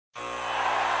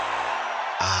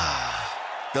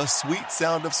The sweet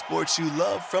sound of sports you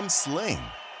love from Sling.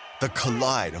 The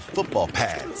collide of football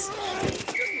pads.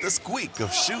 The squeak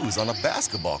of shoes on a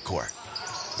basketball court.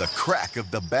 The crack of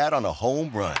the bat on a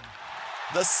home run.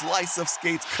 The slice of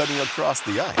skates cutting across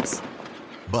the ice.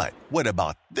 But what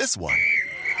about this one?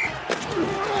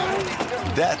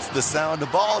 That's the sound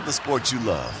of all the sports you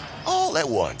love, all at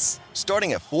once.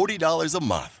 Starting at $40 a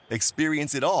month.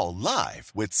 Experience it all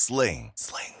live with Sling.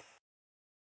 Sling.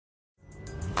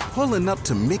 Pulling up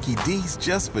to Mickey D's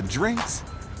just for drinks?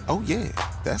 Oh yeah,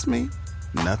 that's me.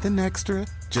 Nothing extra,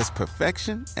 just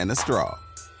perfection and a straw.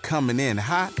 Coming in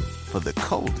hot for the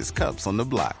coldest cups on the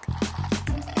block.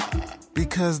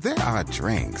 Because there are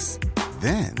drinks.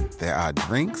 Then there are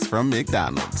drinks from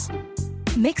McDonald's.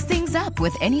 Mix things up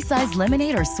with any size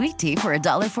lemonade or sweet tea for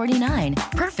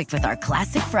 $1.49. Perfect with our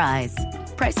classic fries.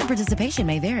 Price and participation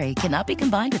may vary. Cannot be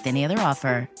combined with any other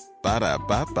offer.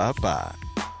 Ba-da-ba-ba-ba.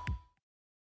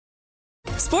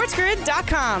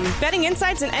 SportsGrid.com. Betting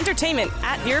insights and entertainment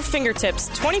at your fingertips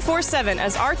 24/7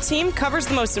 as our team covers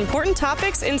the most important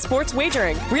topics in sports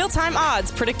wagering. Real-time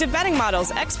odds, predictive betting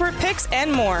models, expert picks,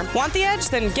 and more. Want the edge?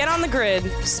 Then get on the grid.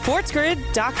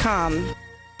 SportsGrid.com.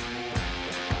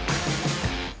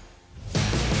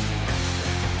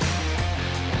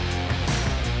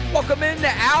 Welcome into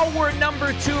hour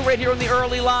number 2 right here on the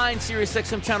early line. Sirius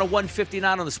XM channel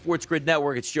 159 on the Sports Grid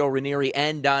Network. It's Joe Ranieri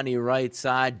and Donnie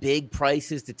Rightside. Big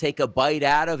prices to take a bite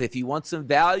out of. If you want some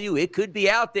value, it could be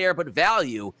out there, but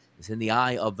value is in the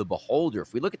eye of the beholder.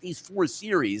 If we look at these 4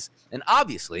 series, and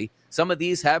obviously some of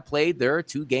these have played their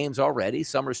 2 games already.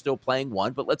 Some are still playing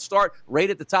 1, but let's start right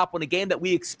at the top on a game that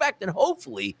we expect and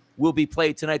hopefully will be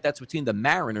played tonight. That's between the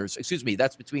Mariners. We'll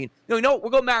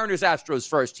go Mariners-Astros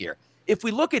first here. If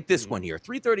we look at this one here,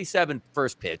 3:37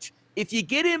 first pitch, if you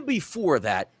get in before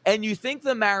that and you think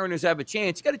the Mariners have a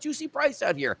chance, you got a juicy price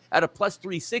out here at a plus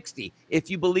 360. If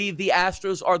you believe the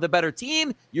Astros are the better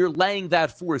team, you're laying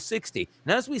that 460.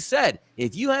 And as we said,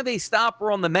 if you have a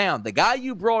stopper on the mound, the guy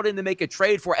you brought in to make a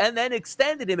trade for and then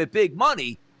extended him at big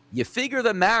money, you figure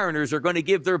the Mariners are going to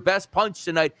give their best punch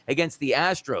tonight against the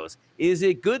Astros. Is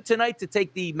it good tonight to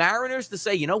take the Mariners to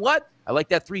say, you know what, I like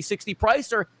that 360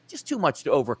 price, or just too much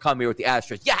to overcome here with the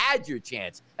Astros? You had your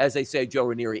chance, as they say, Joe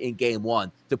Ranieri, in Game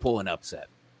 1 to pull an upset.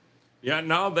 Yeah,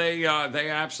 no, they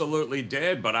absolutely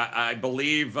did. But I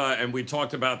believe, and we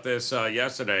talked about this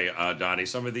yesterday, Donnie,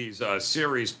 some of these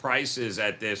series prices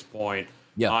at this point.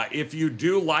 Yeah. If you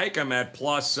do like them at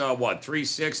plus,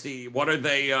 360, what are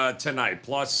they tonight?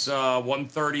 Plus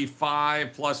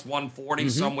 135, plus 140,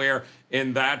 somewhere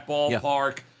in that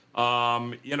ballpark.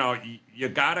 Yeah. You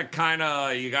got to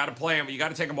play them. You got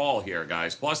to take them all here,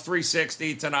 guys. Plus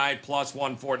 360 tonight, plus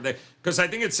 140. Because I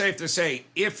think it's safe to say,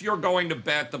 if you're going to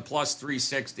bet the plus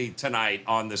 360 tonight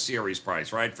on the series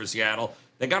price, right, for Seattle,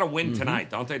 they got to win tonight,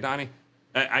 don't they, Donnie?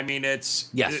 I mean, it's...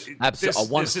 Yes,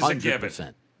 absolutely. This is a given.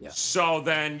 100%.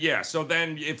 Yeah. So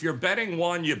then if you're betting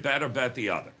one, you better bet the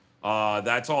other.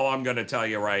 That's all I'm going to tell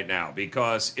you right now.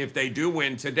 Because if they do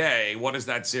win today, what is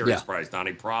that series price,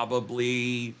 Donnie?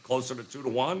 Probably closer to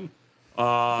 2-1.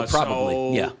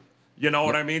 Probably, yeah. You know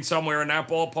what I mean? Somewhere in that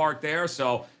ballpark there.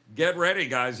 So get ready,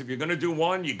 guys. If you're going to do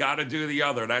one, you got to do the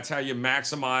other. That's how you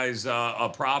maximize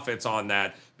profits on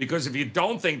that. Because if you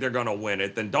don't think they're going to win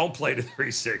it, then don't play the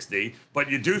 360.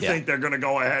 But you do think they're going to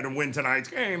go ahead and win tonight's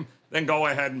game, then go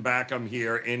ahead and back them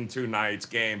here in tonight's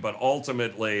game. But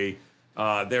ultimately,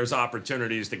 there's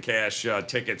opportunities to cash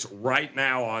tickets right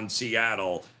now on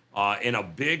Seattle in a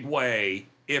big way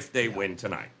if they win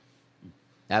tonight.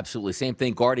 Absolutely. Same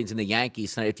thing, Guardians and the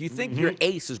Yankees tonight. If you think your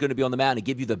ace is going to be on the mound and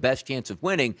give you the best chance of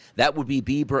winning, that would be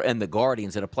Bieber and the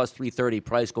Guardians at a plus 330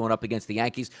 price going up against the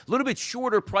Yankees. A little bit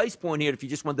shorter price point here if you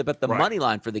just wanted to bet the money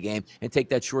line for the game and take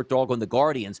that short dog on the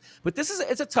Guardians. But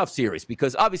it's a tough series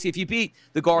because obviously if you beat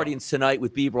the Guardians tonight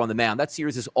with Bieber on the mound, that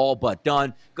series is all but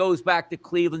done. Goes back to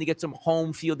Cleveland, you get some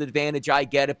home field advantage. I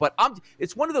get it. But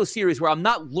it's one of those series where I'm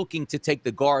not looking to take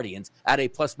the Guardians at a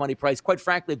plus money price, quite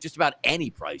frankly, of just about any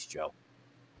price, Joe.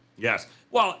 Yes.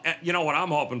 Well, you know what I'm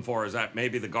hoping for is that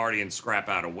maybe the Guardians scrap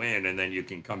out a win and then you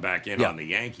can come back in on the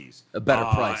Yankees. A better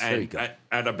price. There you go.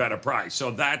 At a better price. So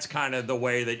that's kind of the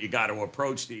way that you got to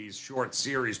approach these short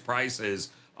series prices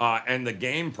and the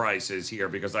game prices here,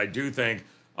 because I do think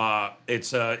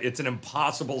it's an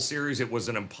impossible series. It was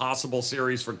an impossible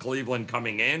series for Cleveland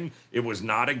coming in. It was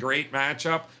not a great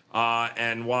matchup.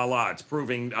 And voila, it's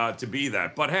proving to be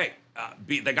that. But hey,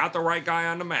 they got the right guy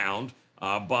on the mound.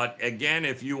 But again,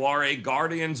 if you are a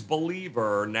Guardians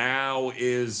believer, now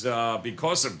is,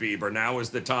 because of Bieber, now is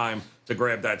the time to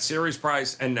grab that series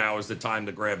price, and now is the time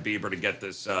to grab Bieber to get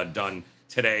this done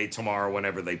today, tomorrow,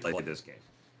 whenever they play this game.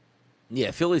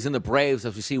 Yeah, Phillies and the Braves,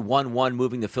 as we see 1-1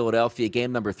 moving to Philadelphia.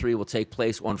 Game number 3 will take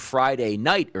place on Friday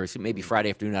night, or maybe Friday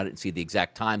afternoon. I didn't see the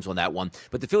exact times on that one.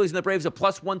 But the Phillies and the Braves, a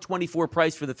plus 124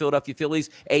 price for the Philadelphia Phillies,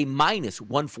 a minus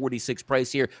 146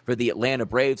 price here for the Atlanta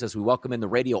Braves. As we welcome in the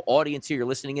radio audience here, you're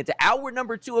listening into hour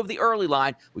number 2 of the early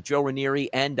line with Joe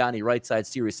Ranieri and Donnie Rightside,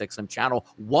 Sirius XM channel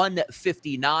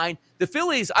 159. The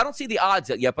Phillies, I don't see the odds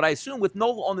yet, but I assume with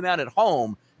Nola on the mound at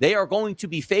home, they are going to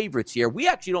be favorites here. We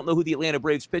actually don't know who the Atlanta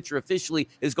Braves pitcher officially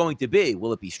is going to be.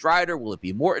 Will it be Strider? Will it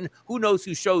be Morton? Who knows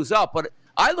who shows up? But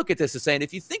I look at this as saying,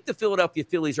 if you think the Philadelphia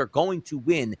Phillies are going to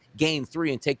win Game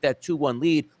 3 and take that 2-1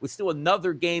 lead with still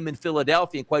another game in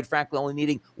Philadelphia and, quite frankly, only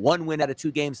needing 1 win out of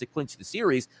 2 games to clinch the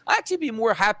series, I'd actually be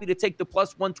more happy to take the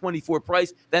plus 124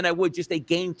 price than I would just a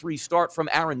Game 3 start from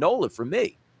Aaron Nola for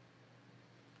me.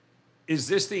 Is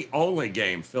this the only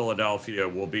game Philadelphia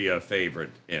will be a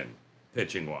favorite in?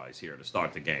 Pitching-wise here to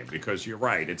start the game, because you're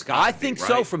right. It's got. I think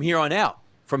so from here on out.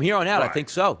 From here on out, right. I think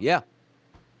so. Yeah.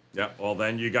 Yeah. Well,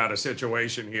 then you got a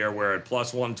situation here where at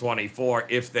plus 124,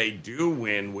 if they do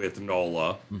win with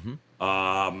Nola,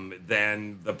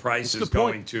 then the price is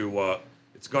going to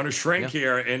it's going to shrink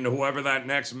here in whoever that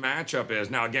next matchup is.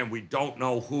 Now, again, we don't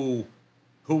know who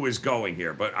is going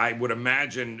here, but I would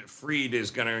imagine Fried is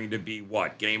going to be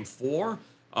what, Game 4?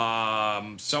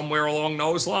 Somewhere along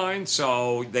those lines.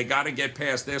 So they got to get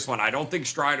past this one. I don't think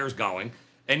Strider's going.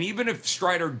 And even if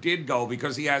Strider did go,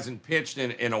 because he hasn't pitched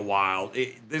in a while,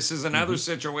 this is another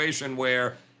situation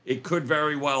where it could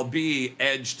very well be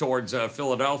edged towards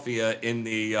Philadelphia in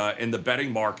the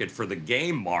betting market for the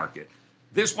game market.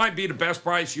 This might be the best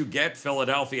price you get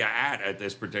Philadelphia at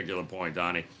this particular point,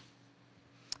 Donnie.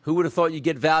 Who would have thought you'd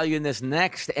get value in this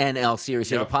next NL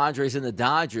series? Yep. The Padres and the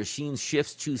Dodgers. Sheen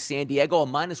shifts to San Diego. A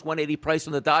minus 180 price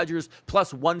on the Dodgers,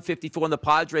 plus 154 on the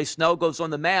Padres. Snow goes on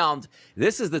the mound.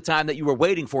 This is the time that you were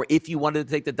waiting for if you wanted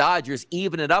to take the Dodgers,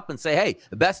 even it up and say, hey,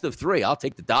 the best of 3. I'll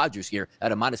take the Dodgers here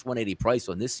at a minus 180 price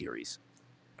on this series.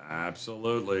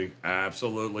 Absolutely.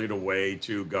 Absolutely the way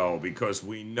to go, because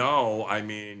we know,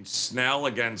 Snell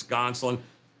against Gonsolin,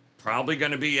 probably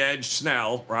going to be edge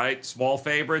Snell, right? Small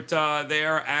favorite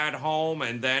there at home,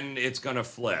 and then it's going to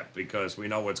flip because we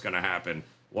know what's going to happen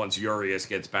once Urias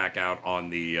gets back out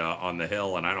on the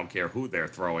hill, and I don't care who they're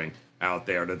throwing out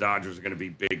there. The Dodgers are going to be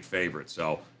big favorites.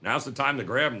 So now's the time to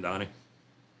grab them, Donnie.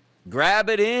 Grab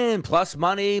it in. Plus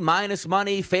money, minus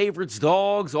money, favorites,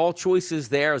 dogs, all choices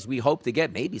there as we hope to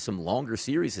get maybe some longer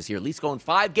series this year. At least going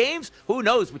 5 games. Who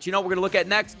knows? But you know what we're going to look at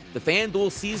next? The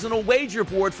FanDuel seasonal wager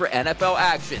board for NFL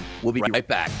action. We'll be right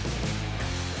back.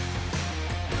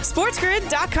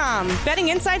 SportsGrid.com. Betting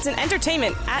insights and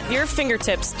entertainment at your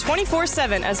fingertips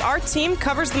 24/7 as our team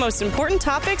covers the most important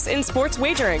topics in sports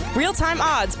wagering. Real-time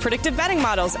odds, predictive betting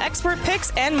models, expert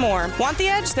picks, and more. Want the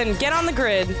edge? Then get on the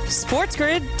grid.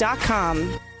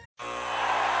 SportsGrid.com.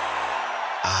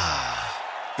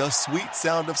 The sweet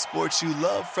sound of sports you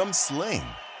love from Sling.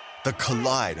 The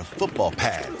collide of football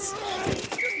pads.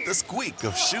 The squeak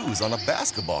of shoes on a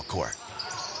basketball court.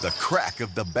 The crack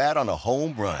of the bat on a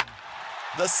home run.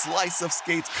 The slice of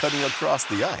skates cutting across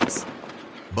the ice.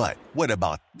 But what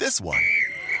about this one?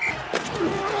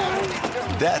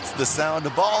 That's the sound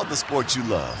of all the sports you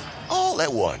love, all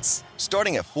at once.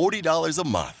 Starting at $40 a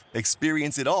month.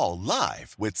 Experience it all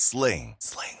live with Sling.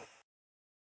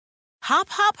 Hop,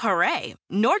 hop, hooray!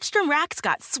 Nordstrom Rack's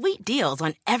got sweet deals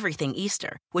on everything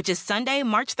Easter, which is Sunday,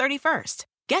 March 31st.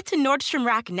 Get to Nordstrom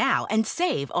Rack now and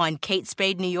save on Kate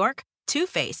Spade New York, Too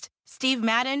Faced, Steve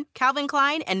Madden, Calvin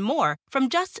Klein, and more from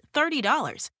just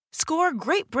 $30. Score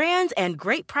great brands and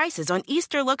great prices on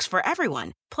Easter looks for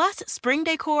everyone, plus spring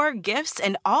decor, gifts,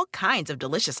 and all kinds of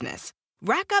deliciousness.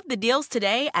 Rack up the deals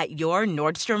today at your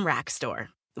Nordstrom Rack store.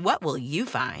 What will you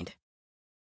find?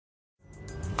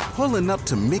 Pulling up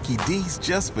to Mickey D's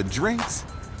just for drinks?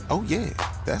 Oh yeah,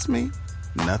 that's me.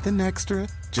 Nothing extra,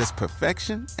 just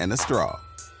perfection and a straw.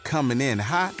 Coming in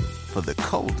hot for the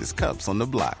coldest cups on the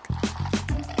block.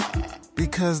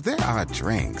 Because there are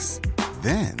drinks.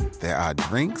 Then there are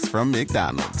drinks from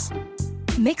McDonald's.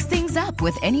 Mix things up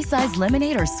with any size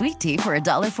lemonade or sweet tea for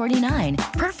 $1.49.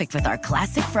 Perfect with our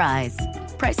classic fries.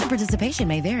 Price and participation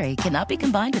may vary. Cannot be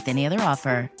combined with any other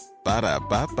offer.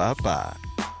 Ba-da-ba-ba-ba.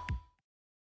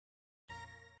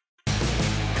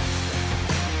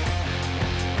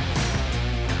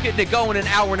 Getting it going in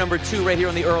hour number 2 right here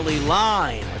on the early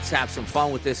line. Let's have some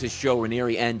fun with this. It's Joe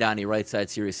Ranieri and Donnie Rightside,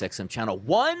 Sirius XM channel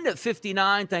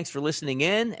 159. Thanks for listening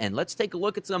in. And let's take a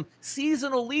look at some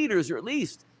seasonal leaders, or at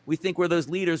least we think where those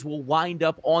leaders will wind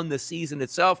up on the season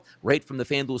itself. Right from the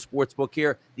FanDuel Sportsbook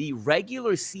here, the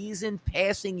regular season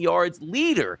passing yards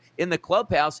leader in the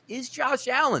clubhouse is Josh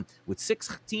Allen with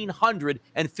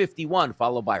 1,651,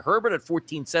 followed by Herbert at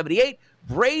 1,478,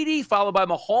 Brady, followed by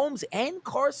Mahomes and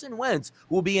Carson Wentz,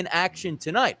 who will be in action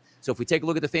tonight. So if we take a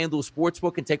look at the FanDuel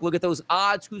Sportsbook and take a look at those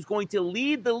odds, who's going to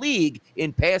lead the league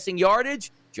in passing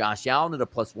yardage? Josh Allen at a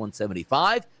plus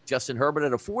 175, Justin Herbert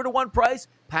at a 4-1 price,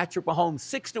 Patrick Mahomes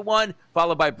 6-1,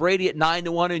 followed by Brady at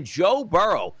 9-1, and Joe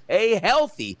Burrow, a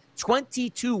healthy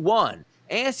 22-1.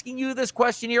 Asking you this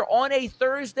question here on a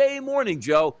Thursday morning,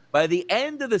 Joe, by the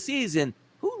end of the season,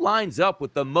 who lines up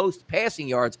with the most passing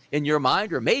yards in your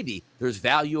mind? Or maybe there's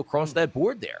value across that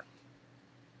board there.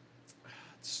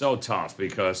 It's so tough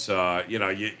because,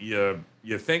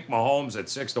 you think Mahomes at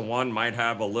 6-1 might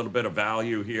have a little bit of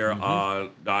value here,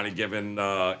 Donnie, given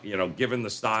the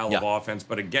style of offense.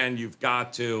 But again, you've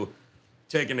got to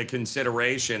take into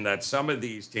consideration that some of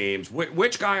these teams,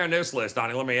 which guy on this list,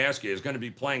 Donnie, let me ask you, is going to be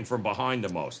playing from behind the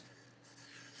most?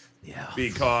 Yeah.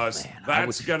 Because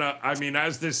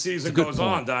as this season goes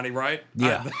on, Donnie, right?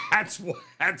 Yeah. That's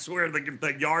where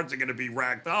the yards are going to be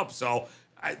racked up. So,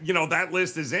 that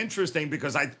list is interesting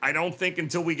because I don't think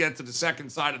until we get to the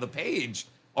second side of the page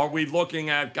are we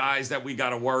looking at guys that we got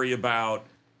to worry about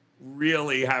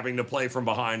really having to play from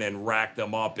behind and rack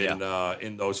them up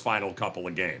in those final couple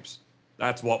of games.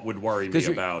 That's what would worry me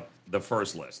about the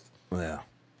first list. Yeah.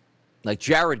 Like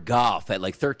Jared Goff at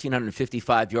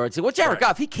 1,355 yards. Well, Jared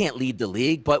Goff, he can't lead the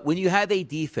league, but when you have a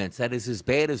defense that is as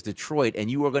bad as Detroit and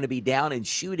you are going to be down and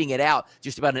shooting it out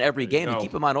just about in every game, and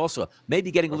keep in mind also maybe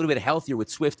getting a little bit healthier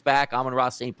with Swift back, Amon-Ra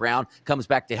St. Brown comes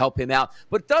back to help him out.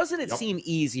 But doesn't it seem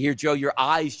easy here, Joe? Your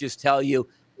eyes just tell you,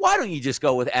 why don't you just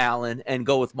go with Allen and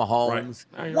go with Mahomes?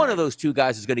 Right. One of those two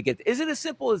guys is going to get – is it as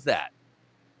simple as that?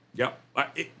 Yep.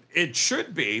 It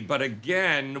should be, but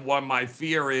again, what my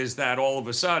fear is that all of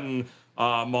a sudden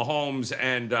Mahomes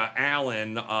and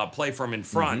Allen play from in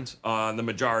front on the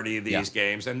majority of these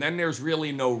games, and then there's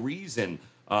really no reason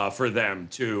for them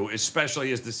to,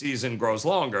 especially as the season grows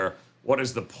longer. What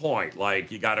is the point?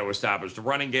 You got to establish the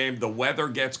running game. The weather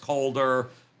gets colder,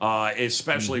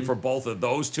 especially for both of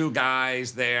those two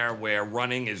guys there, where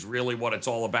running is really what it's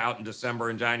all about in December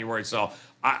and January. So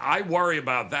I worry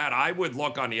about that. I would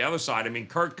look on the other side. I mean,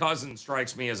 Kirk Cousins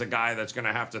strikes me as a guy that's going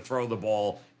to have to throw the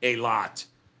ball a lot.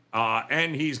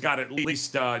 And he's got at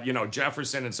least,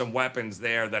 Jefferson and some weapons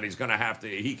there that he's going to have to,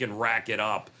 he can rack it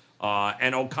up.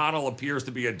 And O'Connell appears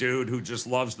to be a dude who just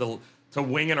loves to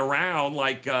wing it around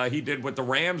like he did with the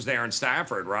Rams there in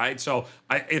Stafford, right? So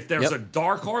if there's a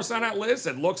dark horse on that list,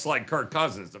 it looks like Kirk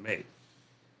Cousins to me.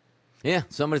 Yeah,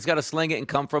 somebody's got to sling it and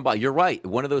come from by. You're right.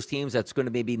 One of those teams that's going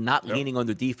to maybe not leaning on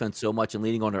their defense so much and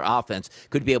leaning on their offense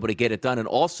could be able to get it done. And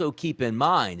also keep in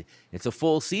mind, it's a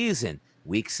full season.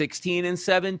 Week 16 and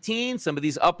 17, some of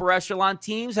these upper echelon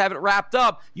teams have it wrapped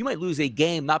up. You might lose a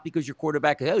game, not because your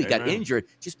quarterback, he got injured,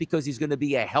 just because he's going to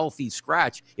be a healthy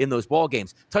scratch in those ball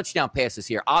games. Touchdown passes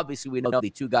here. Obviously, we know the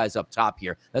two guys up top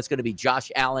here. That's going to be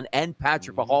Josh Allen and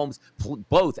Patrick Mahomes,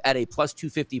 both at a plus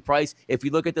 250 price. If you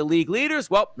look at the league leaders,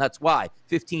 well, that's why.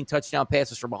 15 touchdown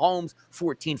passes for Mahomes,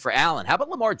 14 for Allen. How about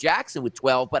Lamar Jackson with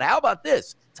 12? But how about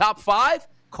this? Top 5?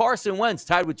 Carson Wentz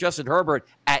tied with Justin Herbert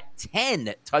at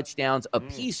 10 touchdowns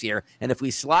apiece here. And if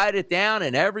we slide it down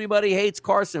and everybody hates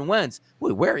Carson Wentz,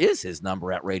 where is his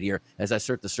number at right here as I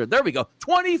search the search? There we go.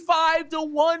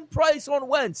 25-1 price on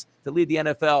Wentz to lead the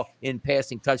NFL in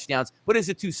passing touchdowns. But is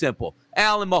it too simple?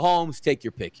 Allen, Mahomes, take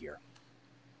your pick here.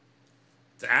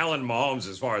 It's Allen, Mahomes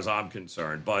as far as I'm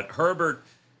concerned. But Herbert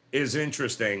is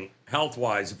interesting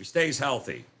health-wise if he stays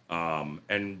healthy.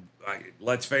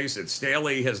 Let's face it,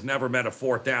 Staley has never met a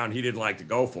fourth down he didn't like to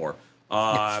go for.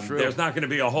 There's not going to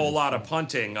be a whole lot of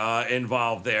punting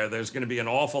involved there. There's going to be an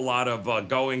awful lot of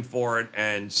going for it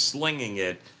and slinging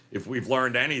it, if we've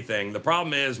learned anything. The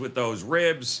problem is with those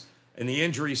ribs and the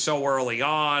injury so early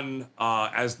on,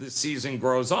 as the season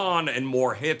grows on and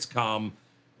more hits come,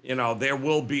 there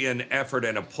will be an effort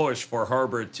and a push for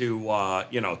Herbert to,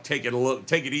 take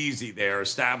it easy there,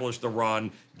 establish the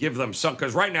run, give them some,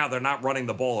 because right now they're not running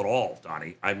the ball at all,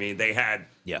 Donnie. I mean, they had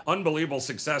unbelievable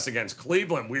success against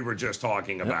Cleveland, we were just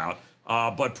talking about.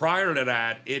 But prior to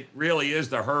that, it really is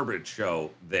the Herbert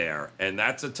show there. And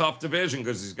that's a tough division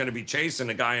because he's going to be chasing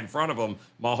the guy in front of him,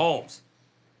 Mahomes.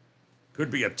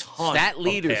 Could be a ton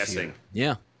of passing. Here.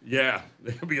 Yeah. Yeah,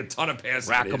 there'll be a ton of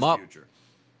passing Rack in his them up. future.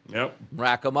 Yep.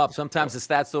 Rack them up. Sometimes the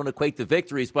stats don't equate to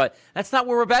victories, but that's not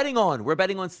what we're betting on. We're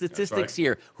betting on statistics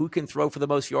here. Who can throw for the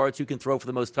most yards? Who can throw for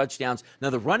the most touchdowns? Now,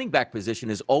 the running back position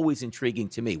is always intriguing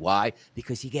to me. Why?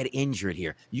 Because you get injured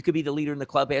here. You could be the leader in the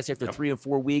clubhouse after 3 and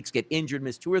 4 weeks, get injured,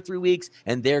 miss 2 or 3 weeks,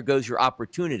 and there goes your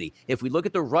opportunity. If we look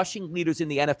at the rushing leaders in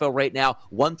the NFL right now,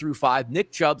 1 through 5,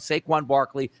 Nick Chubb, Saquon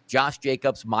Barkley, Josh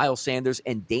Jacobs, Miles Sanders,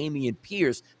 and Dameon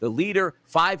Pierce. The leader,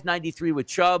 593 with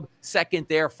Chubb. Second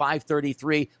there,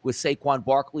 533 with Saquon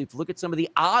Barkley. If you look at some of the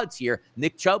odds here,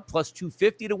 Nick Chubb plus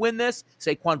 250 to win this,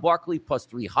 Saquon Barkley plus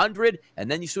 300,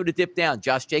 and then you sort of dip down.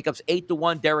 Josh Jacobs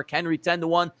 8-1, Derrick Henry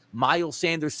 10-1, Miles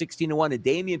Sanders 16-1, and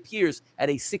Dameon Pierce at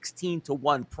a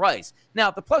 16-1 price.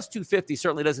 Now, the plus 250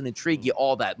 certainly doesn't intrigue you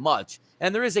all that much,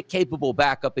 and there is a capable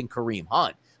backup in Kareem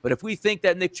Hunt. But if we think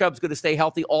that Nick Chubb's going to stay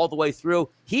healthy all the way through,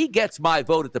 he gets my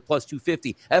vote at the plus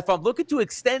 250. If I'm looking to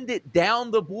extend it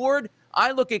down the board,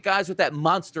 I look at guys with that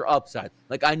monster upside.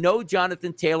 Like, I know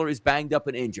Jonathan Taylor is banged up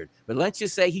and injured, but let's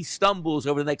just say he stumbles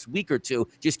over the next week or two,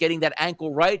 just getting that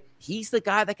ankle right. He's the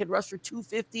guy that can rush for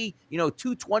 250,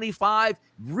 225,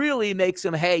 really makes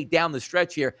some hay down the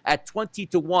stretch here at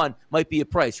 20-1 might be a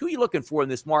price. Who are you looking for in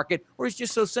this market? Or it's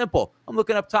just so simple? I'm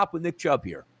looking up top with Nick Chubb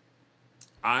here.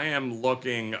 I am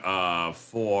looking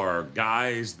for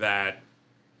guys that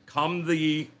come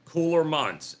the cooler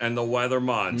months and the weather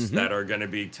months that are going to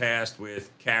be tasked with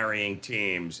carrying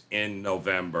teams in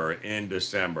November, in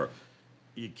December.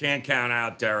 You can't count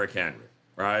out Derrick Henry,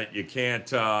 right? You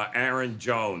can't. Aaron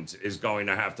Jones is going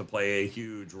to have to play a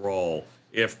huge role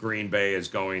if Green Bay is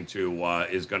going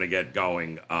to get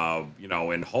going,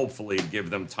 and hopefully give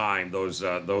them time, those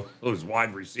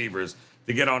wide receivers,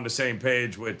 to get on the same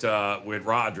page with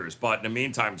Rodgers. But in the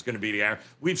meantime, it's going to be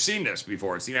we've seen this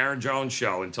before. It's the Aaron Jones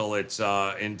show until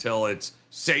it's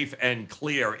safe and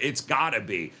clear. It's got to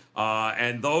be.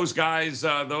 And those guys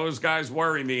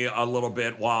worry me a little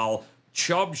bit. While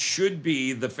Chubb should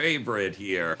be the favorite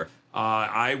here,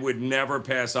 I would never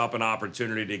pass up an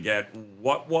opportunity to get,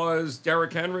 what was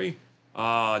Derrick Henry?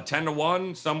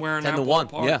 10-1, somewhere in that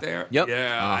ballpark there. Yep.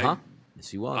 Yeah. Yes,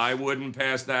 he was. I wouldn't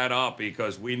pass that up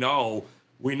because we know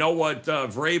what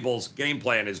Vrabel's game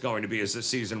plan is going to be as the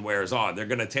season wears on. They're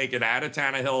going to take it out of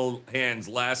Tannehill hands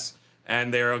less,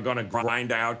 and they're going to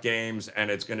grind out games, and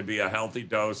it's going to be a healthy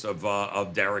dose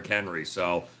of Derrick Henry.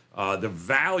 So the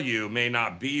value may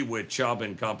not be with Chubb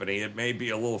and company. It may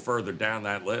be a little further down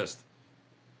that list.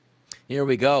 Here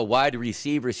we go. Wide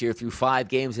receivers here through 5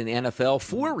 games in the NFL.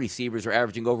 4 receivers are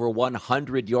averaging over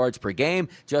 100 yards per game.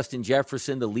 Justin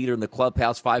Jefferson, the leader in the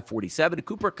clubhouse, 547.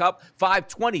 Cooper Kupp,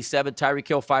 527. Tyreek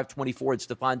Hill, 524. And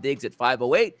Stephon Diggs at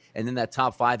 508. And then that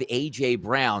top 5, A.J.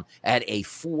 Brown at a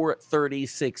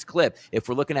 436 clip. If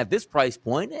we're looking at this price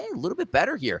point, a little bit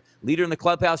better here. Leader in the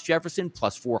clubhouse, Jefferson,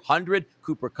 plus 400.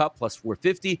 Cooper Kupp, plus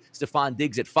 450. Stephon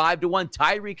Diggs at 5-1.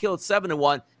 Tyreek Hill at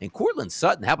 7-1. And Courtland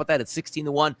Sutton, how about that, at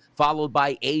 16-1, followed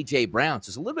by A.J. Brown. So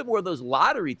it's a little bit more of those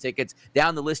lottery tickets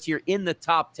down the list here in the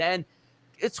top 10.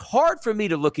 It's hard for me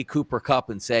to look at Cooper Kupp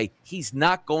and say he's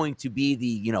not going to be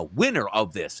the winner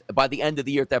of this by the end of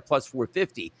the year at that plus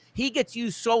 450. He gets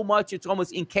used so much, it's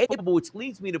almost incapable, which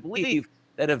leads me to believe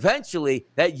that eventually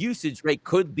that usage rate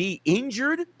could be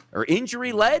injured or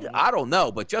injury-led. I don't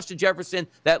know. But Justin Jefferson,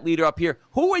 that leader up here,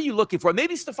 who are you looking for?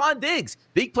 Maybe Stephon Diggs.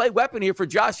 Big play weapon here for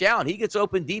Josh Allen. He gets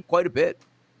open deep quite a bit.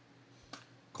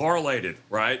 Correlated,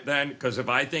 right? Then, because if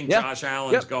I think Josh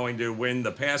Allen's going to win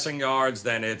the passing yards,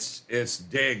 then it's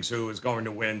Diggs who is going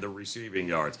to win the receiving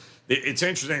yards. It's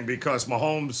interesting because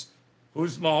Mahomes,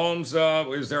 who's Mahomes?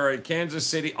 Is there a Kansas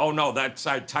City? Oh, no, that's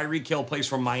Tyreek Hill plays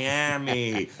for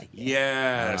Miami.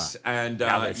 Yes. And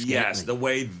yes, the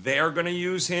way they're going to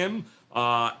use him,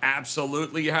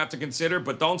 absolutely you have to consider.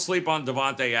 But don't sleep on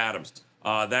Devontae Adams.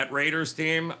 That Raiders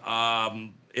team,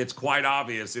 it's quite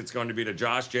obvious it's going to be the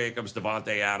Josh Jacobs,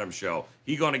 Devontae Adams show.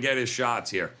 He's going to get his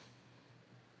shots here.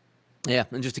 Yeah,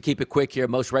 and just to keep it quick here,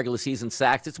 most regular season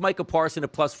sacks, it's Micah Parsons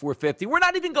at plus 450. We're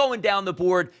not even going down the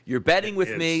board. You're betting with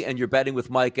me, and you're betting with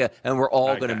Micah, and we're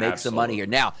all going to make some money here.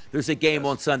 Now, there's a game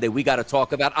on Sunday we got to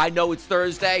talk about. I know it's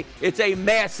Thursday. It's a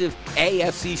massive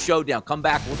AFC showdown. Come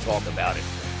back, we'll talk about it.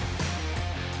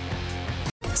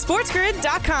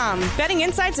 SportsGrid.com. Betting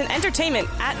insights and entertainment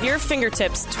at your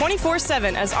fingertips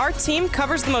 24/7 as our team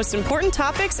covers the most important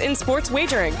topics in sports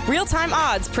wagering. Real-time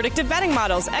odds, predictive betting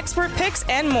models, expert picks,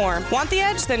 and more. Want the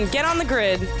edge? Then get on the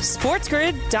grid.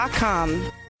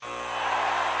 SportsGrid.com.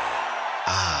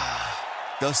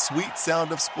 The sweet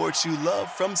sound of sports you love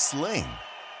from Sling.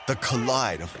 The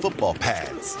collide of football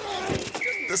pads.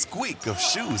 The squeak of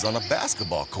shoes on a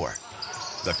basketball court.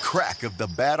 The crack of the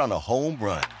bat on a home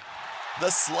run. The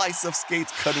slice of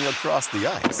skates cutting across the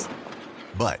ice.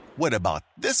 But what about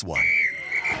this one?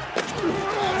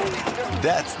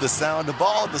 That's the sound of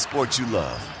all the sports you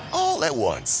love, all at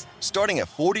once. Starting at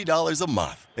 $40 a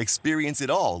month. Experience it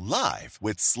all live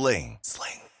with Sling.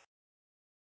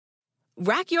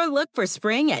 Rack your look for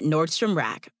spring at Nordstrom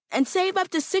Rack and save up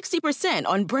to 60%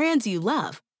 on brands you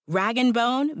love. Rag &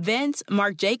 Bone, Vince,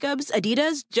 Marc Jacobs,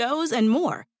 Adidas, Joe's, and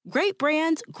more. Great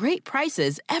brands, great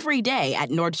prices every day at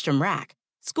Nordstrom Rack.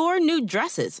 Score new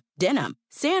dresses, denim,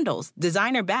 sandals,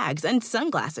 designer bags, and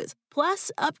sunglasses,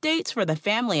 plus updates for the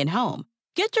family and home.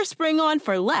 Get your spring on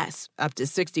for less, up to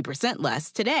 60%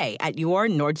 less, today at your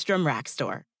Nordstrom Rack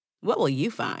store. What will you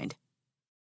find?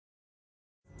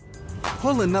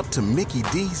 Pulling up to Mickey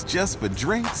D's just for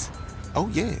drinks? Oh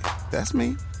yeah, that's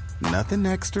me. Nothing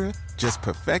extra, just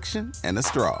perfection and a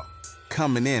straw.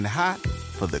 Coming in hot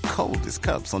for the coldest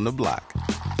cups on the block.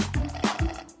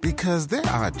 Because there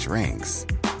are drinks.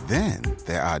 Then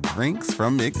there are drinks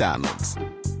from McDonald's.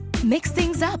 Mix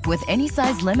things up with any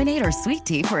size lemonade or sweet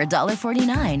tea for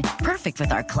 $1.49. Perfect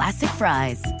with our classic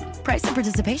fries. Price and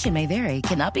participation may vary.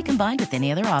 Cannot be combined with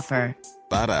any other offer.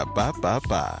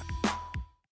 Ba-da-ba-ba-ba.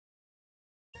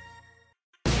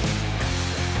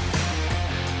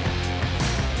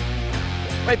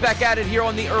 Right back at it here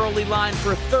on the early line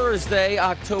for Thursday,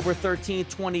 October 13th,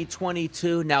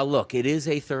 2022. Now, look, it is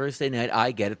a Thursday night.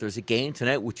 I get it. There's a game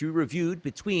tonight, which you reviewed,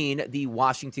 between the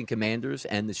Washington Commanders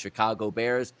and the Chicago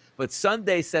Bears. But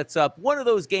Sunday sets up one of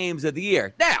those games of the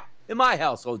year. Now, in my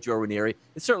household, Joe Ranieri,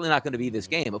 it's certainly not going to be this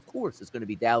game. Of course, it's going to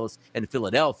be Dallas and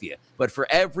Philadelphia. But for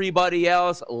everybody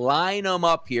else, line them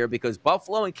up here, because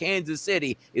Buffalo and Kansas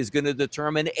City is going to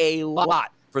determine a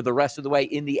lot for the rest of the way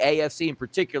in the AFC, and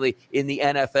particularly in the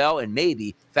NFL, and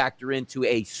maybe factor into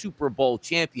a Super Bowl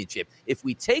championship. If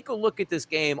we take a look at this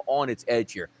game on its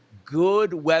edge here,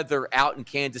 good weather out in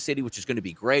Kansas City, which is going to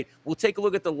be great. We'll take a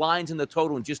look at the lines and the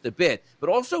total in just a bit. But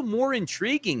also more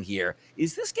intriguing here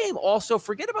is this game also,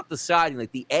 forget about the siding,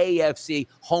 like the AFC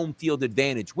home field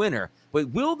advantage winner, but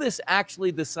will this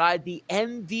actually decide the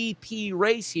MVP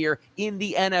race here in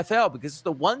the NFL? Because it's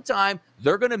the one time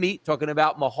they're going to meet, talking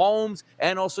about Mahomes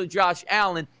and also Josh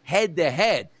Allen,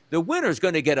 head-to-head. The winner's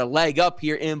going to get a leg up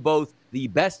here in both the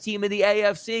best team in the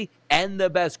AFC and the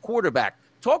best quarterback.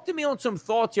 Talk to me on some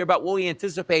thoughts here about what we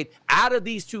anticipate out of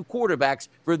these two quarterbacks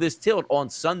for this tilt on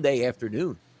Sunday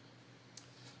afternoon.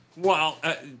 Well,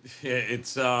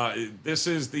 this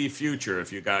is the future,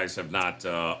 if you guys have not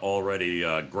already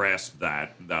grasped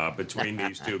that, between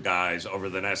these two guys over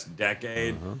the next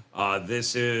decade.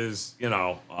 This is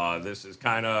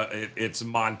kind of, it's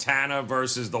Montana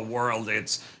versus the world.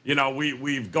 It's,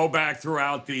 we go back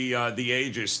throughout the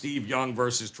ages, Steve Young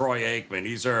versus Troy Aikman.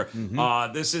 These are,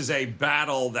 this is a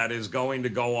battle that is going to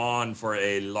go on for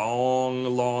a long,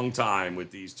 long time with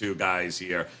these two guys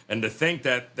here. And to think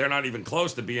that they're not even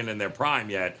close to being in their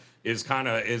prime yet is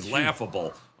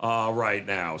laughable right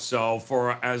now. So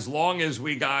for as long as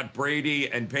we got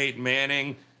Brady and Peyton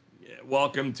Manning,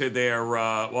 welcome to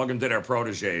their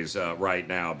proteges right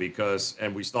now,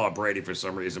 and we still have Brady for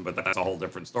some reason, but that's a whole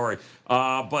different story.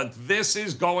 But this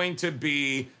is going to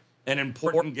be an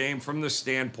important game from the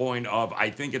standpoint of,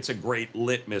 I think it's a great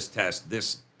litmus test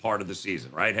this part of the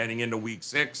season, right? Heading into week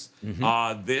 6,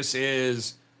 this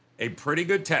is a pretty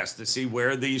good test to see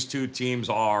where these two teams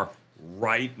are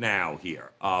right now here.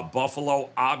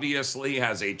 Buffalo obviously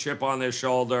has a chip on their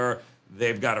shoulder.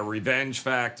 They've got a revenge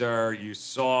factor. You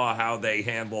saw how they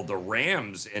handled the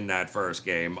Rams in that first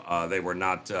game. They were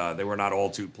not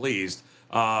all too pleased.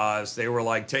 They were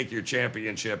like, take your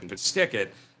championship and stick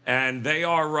it. And they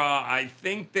are, I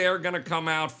think they're going to come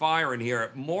out firing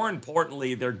here. More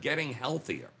importantly, they're getting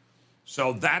healthier.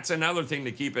 So that's another thing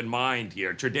to keep in mind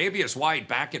here. Tre'Davious White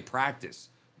back at practice,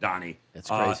 Donnie. That's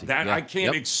crazy. I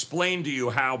can't explain to you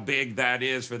how big that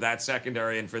is for that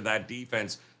secondary and for that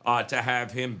defense to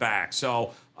have him back.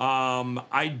 So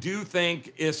I do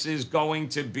think this is going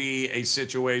to be a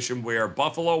situation where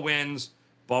Buffalo wins.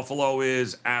 Buffalo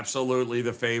is absolutely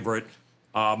the favorite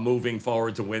moving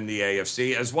forward to win the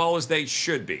AFC, as well as they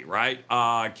should be, right?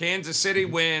 Kansas City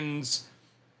wins.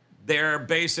 They're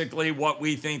basically what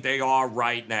we think they are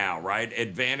right now, right?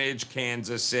 Advantage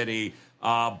Kansas City.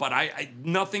 But I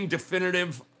nothing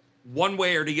definitive one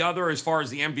way or the other as far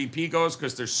as the MVP goes,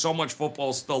 because there's so much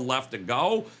football still left to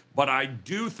go. But I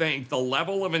do think the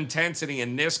level of intensity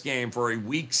in this game for a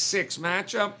Week 6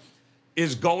 matchup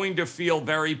is going to feel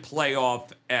very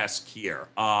playoff-esque here,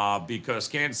 because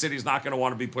Kansas City's not going to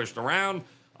want to be pushed around,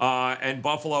 and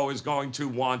Buffalo is going to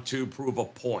want to prove a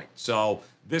point. So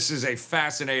this is a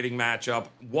fascinating matchup,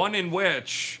 one in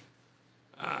which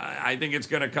I think it's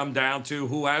going to come down to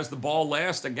who has the ball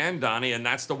last again, Donnie, and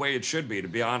that's the way it should be, to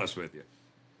be honest with you.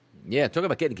 Yeah, talking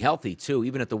about getting healthy, too,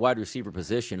 even at the wide receiver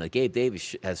position. Like Gabe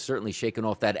Davis has certainly shaken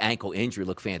off that ankle injury.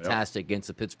 Looked fantastic against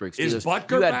the Pittsburgh Steelers. Is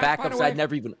Butker you had back, by the backups way? I'd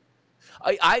never even –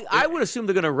 I would assume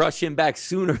they're going to rush him back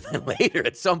sooner than later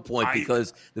at some point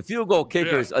because the field goal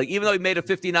kickers, even though he made a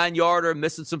 59-yarder,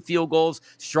 missing some field goals,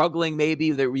 struggling maybe,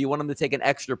 you want him to take an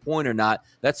extra point or not,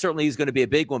 that certainly is going to be a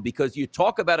big one because you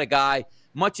talk about a guy –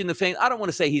 much in the vein, I don't want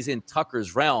to say he's in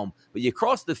Tucker's realm, but you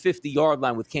cross the 50-yard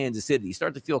line with Kansas City. You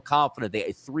start to feel confident. They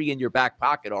have 3 in your back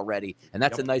pocket already, and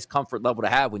that's a nice comfort level to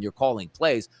have when you're calling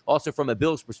plays. Also, from a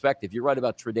Bills perspective, you're right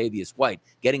about Tre'Davious White.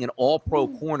 Getting an all-pro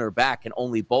corner back can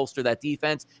only bolster that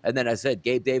defense. And then, as I said,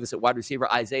 Gabe Davis at wide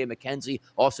receiver, Isaiah McKenzie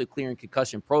also clearing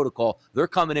concussion protocol. They're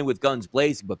coming in with guns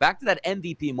blazing. But back to that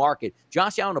MVP market,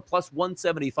 Josh Allen a plus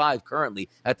 175 currently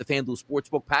at the FanDuel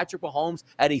Sportsbook. Patrick Mahomes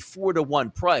at a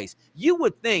 4-1 price. You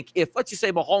would think if, let's just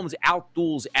say, Mahomes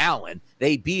outduels Allen,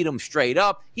 they beat him straight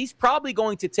up, he's probably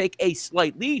going to take a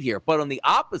slight lead here. But on the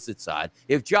opposite side,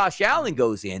 if Josh Allen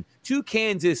goes in to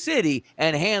Kansas City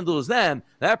and handles them,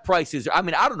 that price is, I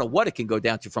don't know what it can go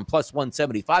down to from plus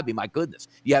 175. My goodness.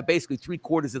 You have basically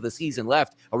 3/4 of the season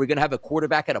left. Are we going to have a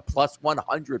quarterback at a plus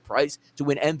 100 price to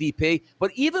win MVP? But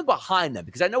even behind them,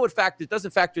 because I know it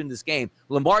doesn't factor in this game,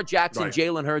 Lamar Jackson, right.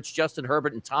 Jalen Hurts, Justin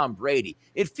Herbert, and Tom Brady.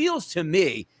 It feels to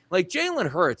me like Jalen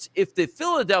Hurts, if the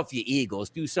Philadelphia Eagles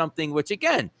do something, which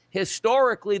again,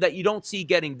 historically that you don't see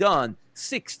getting done,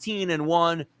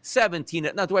 16-1, 17.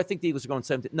 Now, do I think the Eagles are going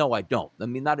 17? No, I don't.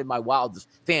 Not in my wildest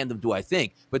fandom do I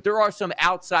think. But there are some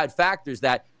outside factors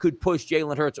that could push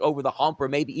Jalen Hurts over the hump or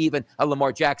maybe even a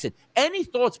Lamar Jackson. Any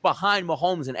thoughts behind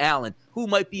Mahomes and Allen, who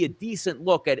might be a decent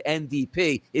look at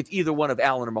MVP if either one of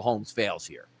Allen or Mahomes fails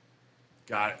here?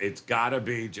 It's got to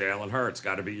be Jalen Hurts.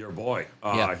 Got to be your boy.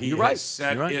 You're right.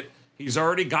 Set you're right. it. He's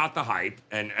already got the hype,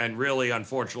 and really,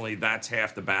 unfortunately, that's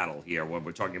half the battle here when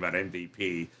we're talking about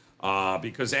MVP.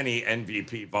 Because any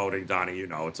MVP voting, Donnie,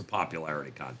 it's a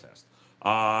popularity contest.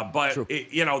 But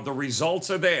the results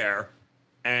are there,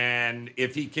 and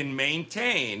if he can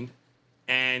maintain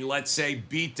and let's say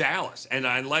beat Dallas, and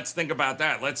let's think about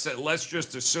that. Let's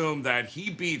just assume that he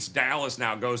beats Dallas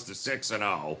now, goes to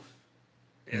 6-0.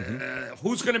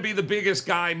 Who's going to be the biggest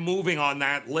guy moving on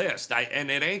that list? And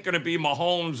it ain't going to be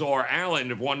Mahomes or Allen.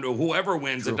 Whoever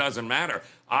wins, It doesn't matter.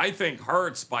 I think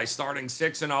Hurts, by starting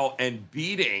 6-0 and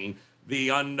beating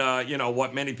the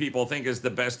what many people think is the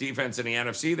best defense in the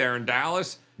NFC there in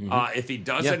Dallas, if he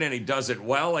does it and he does it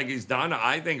well like he's done,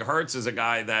 I think Hurts is a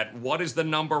guy that, what is the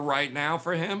number right now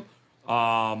for him?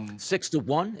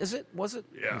 6-1, is it? Was it?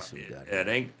 Yeah, it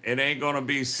ain't going to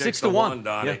be 6-1,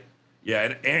 Donnie. Yeah,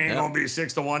 it ain't going to be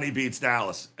 6-1. He beats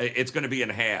Dallas. It's going to be in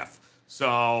half.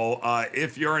 So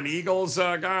if you're an Eagles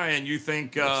guy and you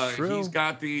think he's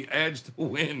got the edge to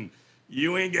win,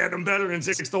 you ain't getting better than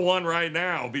 6-1 right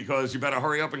now because you better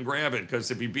hurry up and grab it,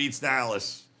 because if he beats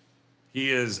Dallas,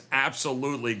 he is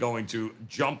absolutely going to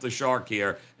jump the shark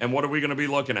here. And what are we going to be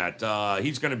looking at?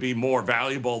 He's going to be more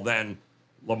valuable than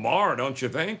Lamar, don't you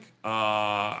think?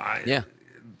 I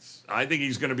think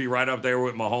he's going to be right up there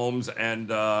with Mahomes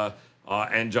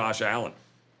and Josh Allen.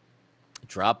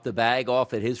 Drop the bag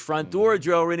off at his front door,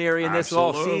 Joe Ranieri, in this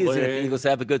offseason. If the Eagles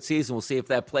have a good season, we'll see if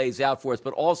that plays out for us.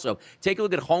 But also, take a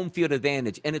look at home field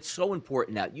advantage, and it's so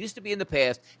important now. It used to be in the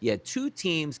past, you had 2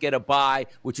 teams get a bye,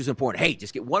 which is important. Hey,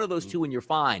 just get one of those 2 and you're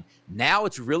fine. Now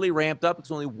it's really ramped up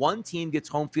because only 1 team gets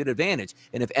home field advantage.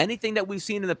 And if anything that we've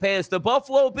seen in the past, the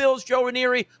Buffalo Bills, Joe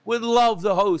Ranieri, would love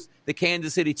to host the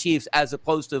Kansas City Chiefs as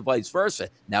opposed to vice versa.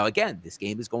 Now, again, this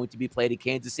game is going to be played in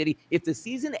Kansas City. If the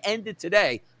season ended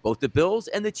today, both the Bills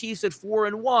and the Chiefs at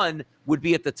 4-1 would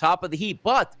be at the top of the heap,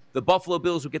 but the Buffalo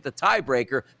Bills would get the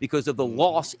tiebreaker because of the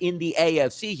loss in the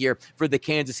AFC here for the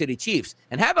Kansas City Chiefs.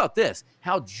 And how about this?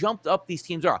 How jumped up these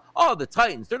teams are. Oh, the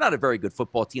Titans, they're not a very good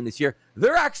football team this year.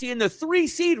 They're actually in the 3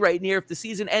 seed right near if the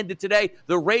season ended today.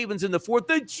 The Ravens in the 4th.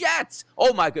 The Jets.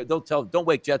 Oh, my God. Don't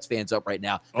wake Jets fans up right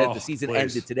now that if the season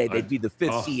ended today, they'd be the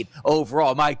 5th seed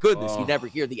overall. My goodness, you never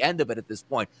hear the end of it at this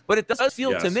point. But it does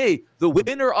feel to me the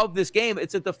winner of this game,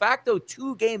 it's a de facto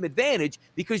 2-game advantage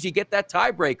because you get that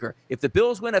tiebreaker. If the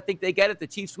Bills win, I think they get it. The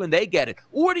Chiefs win, they get it.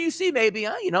 Or do you see maybe,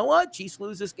 you know what? Chiefs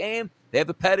lose this game. They have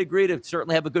a pedigree to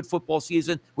certainly have a good football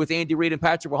season with Andy Reid and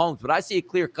Patrick Mahomes. But I see a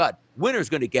clear cut. Winner's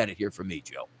going to get it here for me,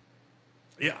 Joe.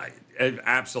 Yeah,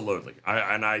 absolutely.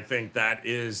 And I think that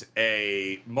is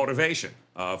a motivation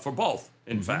for both,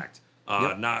 in fact.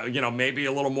 Not, maybe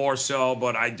a little more so,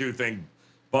 but I do think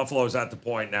Buffalo's at the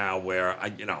point now where,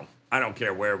 I don't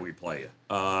care where we play it.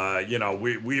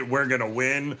 We're going to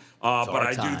win, but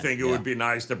I do think it would be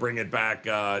nice to bring it back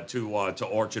to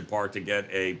Orchard Park to get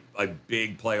a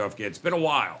big playoff game. It's been a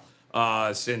while.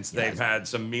 since they've had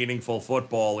some meaningful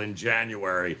football in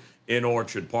January in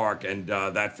Orchard Park, and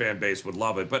that fan base would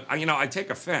love it. But, I take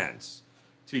offense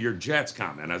to your Jets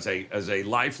comment as a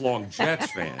lifelong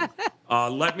Jets fan.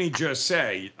 Let me just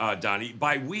say, Donnie,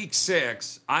 by week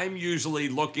 6, I'm usually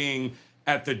looking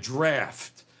at the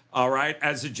draft, all right,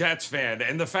 as a Jets fan.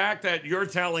 And the fact that you're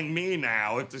telling me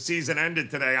now, if the season ended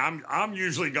today, I'm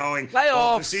usually going,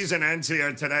 well, if the season ends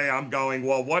here today, I'm going,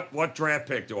 well, what draft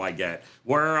pick do I get?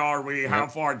 Where are we? How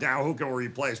far down? Who can we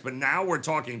replace? But now we're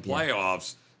talking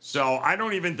playoffs. So I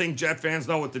don't even think Jet fans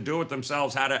know what to do with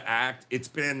themselves, how to act. It's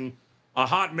been a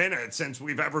hot minute since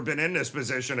we've ever been in this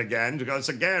position again, because,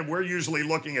 again, we're usually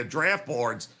looking at draft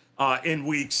boards in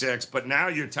week 6, but now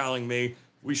you're telling me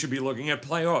we should be looking at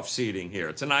playoff seeding here.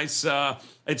 It's a nice,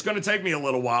 it's going to take me a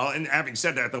little while, and having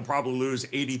said that, they'll probably lose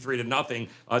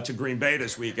 83-0 to Green Bay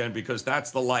this weekend, because that's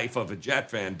the life of a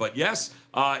Jet fan. But yes,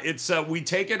 it's we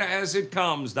take it as it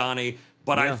comes, Donnie,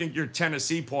 but I think your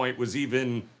Tennessee point was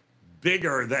even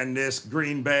bigger than this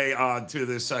Green Bay to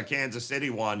this Kansas City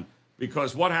one.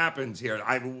 Because what happens here?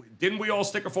 Didn't we all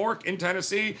stick a fork in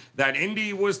Tennessee? That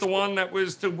Indy was the one that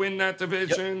was to win that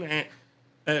division.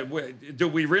 Yep. Do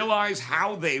we realize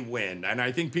how they win? And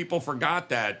I think people forgot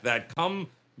that come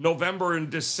November and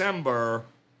December,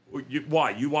 you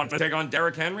want to take on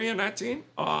Derrick Henry and that team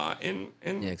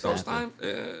those times?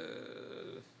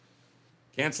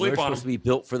 Can't sleep on them. We're supposed to be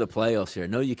built for the playoffs here.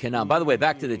 No, you cannot. By the way,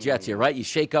 back to the Jets here, right? You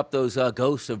shake up those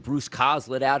ghosts of Bruce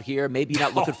Coslett out here. Maybe you're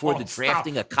not looking forward to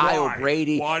drafting a Kyle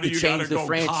Brady to change the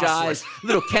franchise.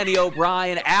 Little Kenny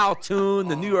O'Brien, Al Toon,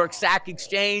 the New York Sack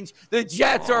Exchange. The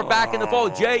Jets are back in the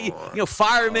fold. Jay,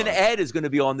 Fireman Ed is going to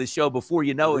be on this show before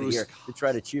you know it here to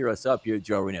try to cheer us up here,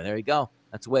 Joe Reno. There you go.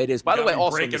 That's the way it is. By the way,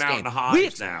 also in this game,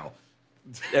 now.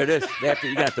 There it is. You're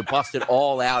going to have to bust it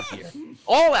all out here.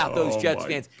 All out, those Jets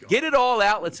fans. God. Get it all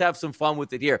out. Let's have some fun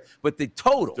with it here. But the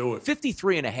total,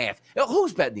 53.5.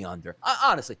 Who's betting the under?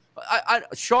 Honestly,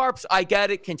 Sharps, I get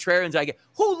it. Contrarians, I get it.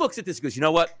 Who looks at this and goes, you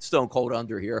know what? Stone cold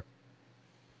under here.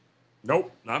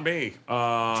 Nope, not me.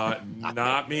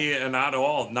 Not me, and not at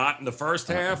all. Not in the first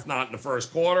half. Not in the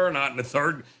first quarter. Not in the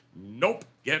third. Nope.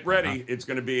 Get ready. It's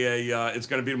going to be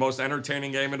the most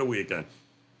entertaining game of the weekend.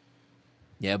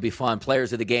 Yeah, it'll be fun.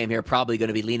 Players of the game here probably going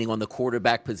to be leaning on the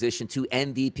quarterback position. 2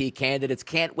 MVP candidates.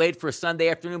 Can't wait for Sunday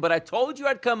afternoon, but I told you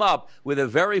I'd come up with a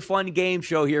very fun game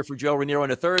show here for Joe Raniero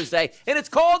on a Thursday, and it's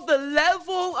called The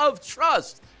Level of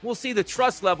Trust. We'll see the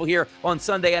trust level here on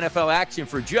Sunday NFL action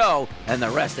for Joe and the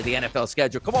rest of the NFL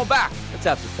schedule. Come on back. Let's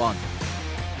have some fun.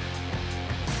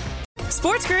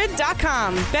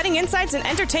 SportsGrid.com. Betting insights and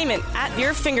entertainment at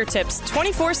your fingertips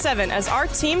 24/7 as our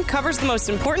team covers the most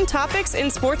important topics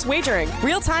in sports wagering.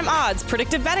 Real-time odds,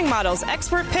 predictive betting models,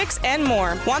 expert picks, and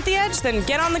more. Want the edge? Then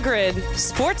get on the grid.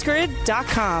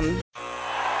 SportsGrid.com.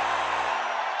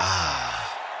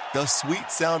 The sweet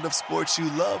sound of sports you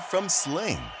love from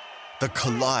Sling. The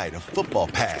collide of football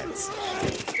pads.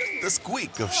 The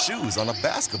squeak of shoes on a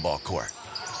basketball court.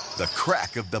 The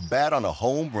crack of the bat on a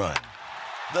home run.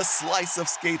 The slice of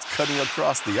skates cutting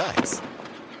across the ice.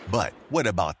 But what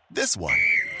about this one?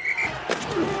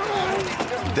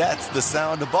 That's the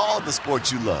sound of all the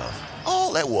sports you love,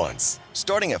 all at once.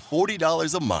 Starting at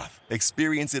 $40 a month.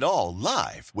 Experience it all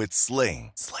live with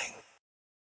Sling.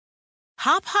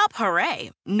 Hop, hop,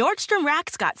 hooray! Nordstrom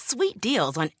Rack's got sweet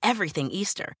deals on everything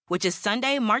Easter, which is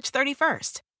Sunday, March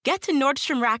 31st. Get to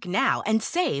Nordstrom Rack now and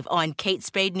save on Kate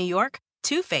Spade New York,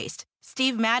 Too Faced,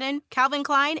 Steve Madden, Calvin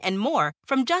Klein, and more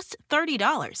from just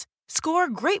 $30. Score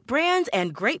great brands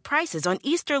and great prices on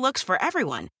Easter looks for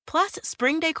everyone, plus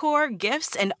spring decor,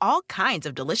 gifts, and all kinds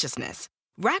of deliciousness.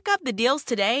 Rack up the deals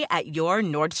today at your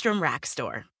Nordstrom Rack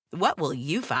store. What will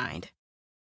you find?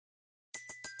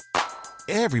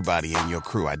 Everybody in your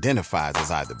crew identifies as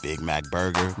either Big Mac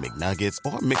Burger, McNuggets,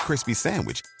 or McCrispy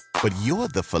Sandwich. But you're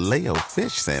the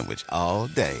Filet-O-Fish Sandwich all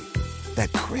day.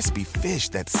 That crispy fish,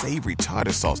 that savory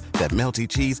tartar sauce, that melty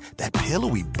cheese, that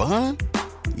pillowy bun.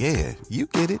 Yeah, you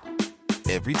get it.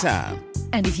 Every time.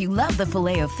 And if you love the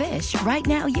Filet-O-Fish, right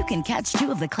now you can catch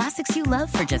 2 of the classics you love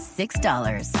for just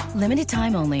 $6. Limited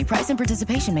time only. Price and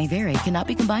participation may vary. Cannot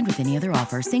be combined with any other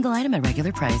offer. Single item at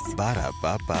regular price.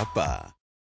 Ba-da-ba-ba-ba.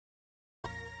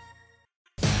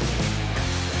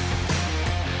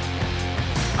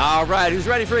 All right, who's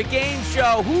ready for a game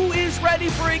show? Who is ready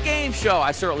for a game show?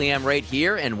 I certainly am right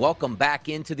here, and welcome back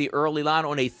into the early line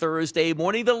on a Thursday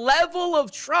morning. The level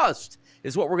of trust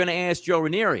is what we're going to ask Joe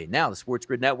Ranieri. Now, the Sports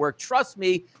Grid Network trusts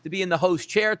me to be in the host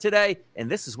chair today,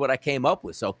 and this is what I came up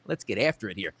with, so let's get after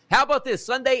it here. How about this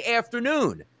Sunday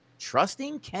afternoon?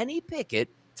 Trusting Kenny Pickett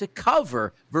to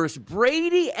cover versus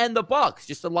Brady and the Bucs.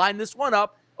 Just to line this one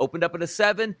up, opened up at a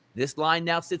 7. This line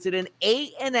now sits at an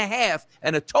 8.5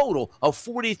 and a total of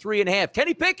 43.5.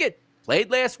 Kenny Pickett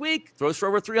played last week, throws for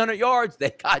over 300 yards.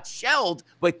 They got shelled,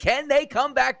 but can they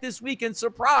come back this week and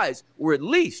surprise, or at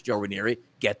least, Joe Ranieri,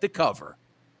 get the cover?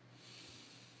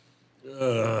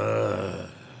 Boy,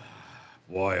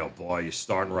 oh boy, you're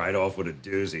starting right off with a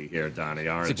doozy here, Donnie,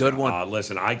 aren't you? It's a good one.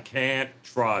 Listen, I can't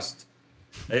trust.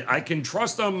 I can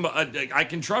trust them. I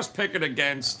can trust Pickett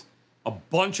against a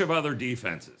bunch of other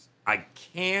defenses. I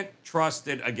can't trust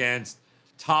it against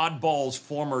Todd Bowles,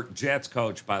 former Jets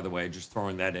coach, by the way, just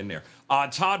throwing that in there.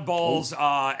 Todd Bowles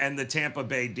and the Tampa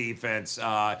Bay defense.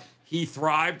 He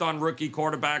thrived on rookie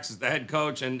quarterbacks as the head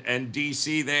coach and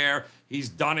DC there. He's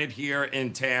done it here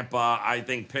in Tampa. I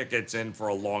think Pickett's in for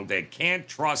a long day. Can't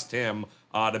trust him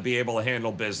to be able to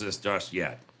handle business just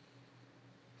yet.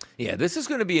 Yeah, this is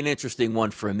going to be an interesting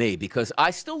one for me because I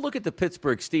still look at the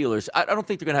Pittsburgh Steelers. I don't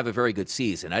think they're going to have a very good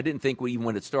season. I didn't think even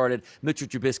when it started, Mitchell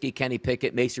Trubisky, Kenny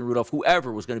Pickett, Mason Rudolph,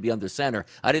 whoever was going to be under center,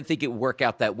 I didn't think it would work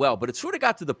out that well. But it sort of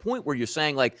got to the point where you're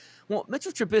saying, like, well,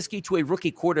 Mitchell Trubisky to a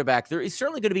rookie quarterback, there is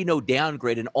certainly going to be no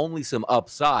downgrade and only some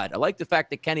upside. I like the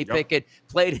fact that Kenny Pickett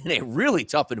played in a really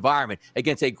tough environment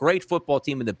against a great football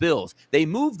team in the Bills. They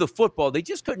moved the football. They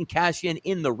just couldn't cash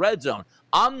in the red zone.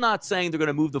 I'm not saying they're going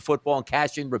to move the football and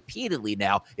cash in repeatedly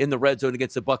now in the red zone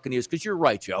against the Buccaneers because you're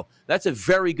right, Joe. That's a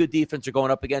very good defense they're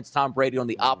going up against Tom Brady on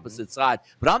the opposite side.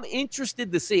 But I'm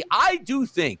interested to see. I do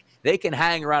think they can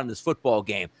hang around in this football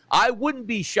game. I wouldn't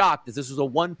be shocked if this was a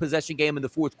one-possession game in the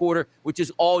fourth quarter, which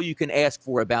is all you can ask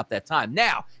for about that time.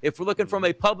 Now, if we're looking from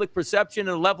a public perception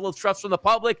and a level of trust from the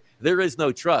public, there is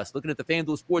no trust. Looking at the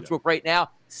FanDuel Sportsbook right now,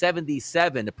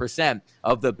 77%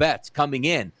 of the bets coming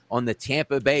in on the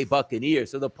Tampa Bay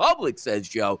Buccaneers. So the public says,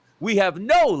 Joe, we have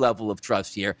no level of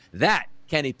trust here that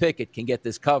Kenny Pickett can get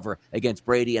this cover against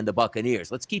Brady and the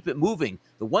Buccaneers. Let's keep it moving.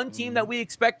 The one team that we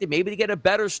expected maybe to get a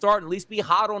better start and at least be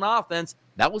hot on offense,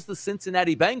 that was the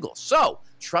Cincinnati Bengals. So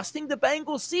trusting the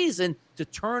Bengals season to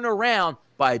turn around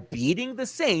by beating the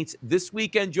Saints this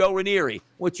weekend, Joe Ranieri.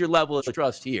 What's your level of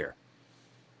trust here?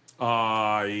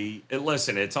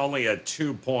 Listen, it's only a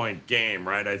 2-point game,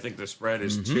 right? I think the spread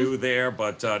is 2 there,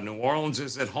 but New Orleans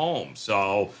is at home,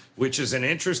 so which is an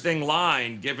interesting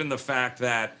line given the fact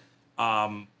that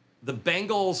the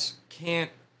Bengals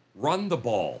can't run the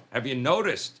ball. Have you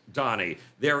noticed, Donnie,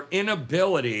 their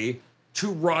inability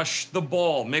to rush the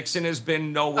ball? Mixon has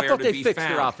been nowhere to be found. I thought they fixed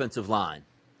their offensive line.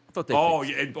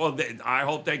 I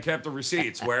hope they kept the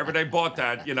receipts. Wherever they bought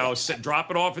that, drop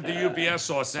it off at the UPS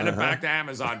store, send it back to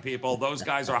Amazon, people. Those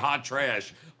guys are hot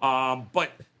trash.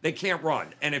 But they can't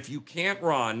run. And if you can't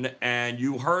run, and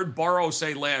you heard Burrow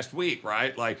say last week,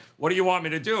 right? Like, what do you want me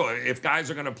to do? If guys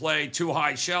are going to play two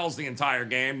high shells the entire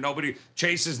game,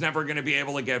 Chase is never going to be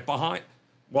able to get behind.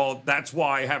 Well, that's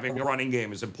why having a running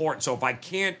game is important. So if I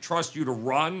can't trust you to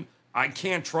run, I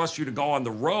can't trust you to go on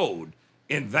the road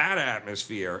in that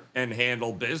atmosphere and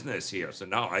handle business here. So,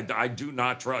 no, I do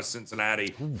not trust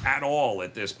Cincinnati at all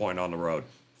at this point on the road.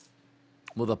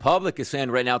 Well, the public is saying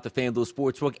right now at the FanDuel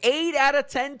Sportsbook, 8 out of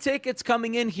 10 tickets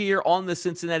coming in here on the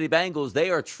Cincinnati Bengals. They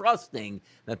are trusting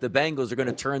that the Bengals are going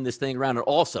to turn this thing around. And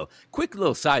also, quick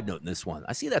little side note in this one.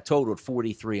 I see that total at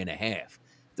 43.5.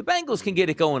 The Bengals can get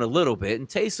it going a little bit, and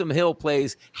Taysom Hill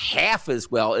plays half as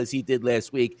well as he did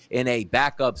last week in a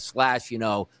backup /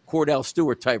 Cordell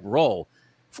Stewart type role.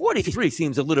 43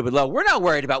 seems a little bit low. We're not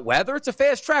worried about weather. It's a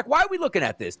fast track. Why are we looking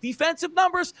at this? Defensive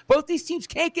numbers? Both these teams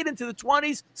can't get into the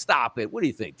 20s. Stop it. What do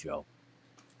you think, Joe?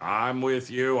 I'm with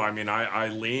you. I mean, I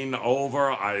lean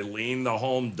over. I lean the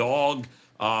home dog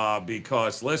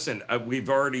because, listen, we've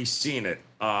already seen it.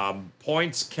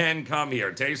 Points can come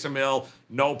here. Taysom Hill,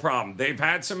 no problem. They've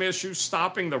had some issues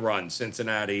stopping the run,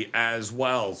 Cincinnati, as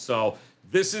well. So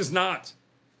this is not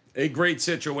a great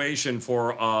situation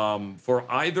for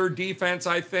either defense,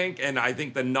 I think. And I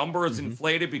think the number is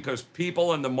inflated because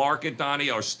people in the market, Donnie,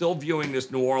 are still viewing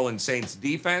this New Orleans Saints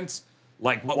defense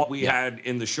like what we had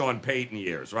in the Sean Payton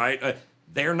years, right?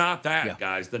 They're not that,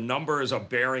 guys. The numbers are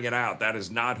bearing it out. That is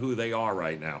not who they are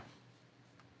right now.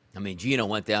 I mean, Gino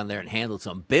went down there and handled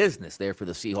some business there for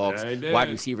the Seahawks. Wide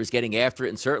receivers getting after it,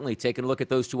 and certainly taking a look at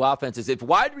those two offenses. If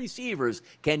wide receivers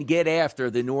can get after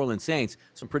the New Orleans Saints,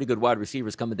 some pretty good wide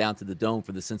receivers coming down to the dome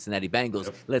for the Cincinnati Bengals.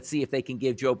 Yep. Let's see if they can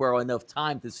give Joe Burrow enough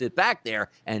time to sit back there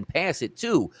and pass it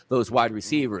to those wide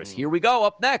receivers. Here we go.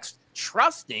 Up next,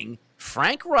 trusting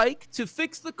Frank Reich to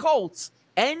fix the Colts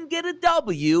and get a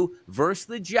W versus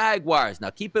the Jaguars. Now,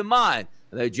 keep in mind,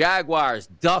 the Jaguars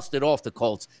dusted off the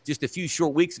Colts just a few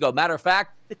short weeks ago. Matter of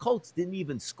fact, the Colts didn't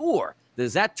even score.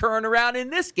 Does that turn around in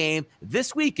this game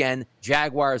this weekend,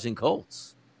 Jaguars and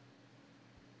Colts?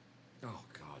 Oh,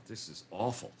 God, this is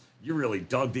awful. You really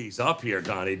dug these up here,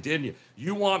 Donnie, didn't you?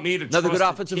 You want me to Another trust good a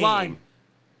offensive team line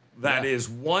that is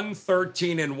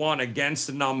 113-1 against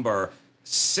the number,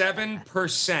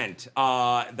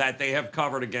 7% that they have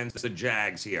covered against the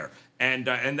Jags here. And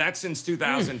that's since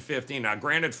 2015. Now,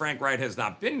 granted, Frank Wright has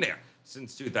not been there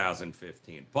since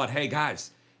 2015. But, hey,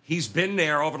 guys, he's been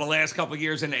there over the last couple of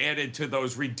years and added to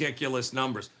those ridiculous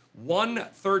numbers.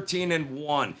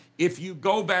 113-1. If you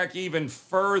go back even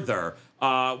further,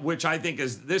 which I think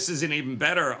this is an even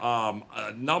better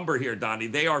number here, Donnie.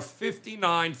 They are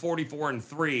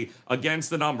 59-44-3 against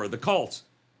the number. The Colts.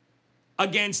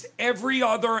 Against every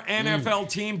other NFL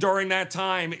team during that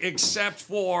time, except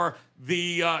for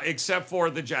the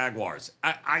Jaguars.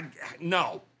 I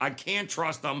can't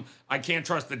trust them. I can't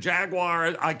trust the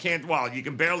Jaguars. I can't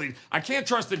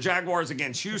trust the Jaguars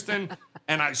against Houston,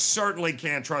 and I certainly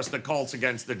can't trust the Colts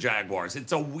against the Jaguars.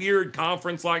 It's a weird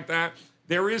conference like that.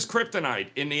 There is kryptonite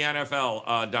in the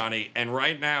NFL, Donnie, and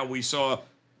right now we saw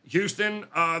Houston,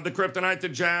 the kryptonite to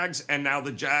Jags, and now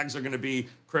the Jags are going to be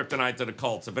kryptonite to the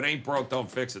Colts. If it ain't broke, don't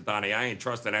fix it, Donnie. I ain't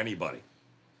trusting anybody.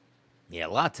 Yeah, a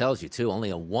lot tells you, too. Only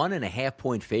a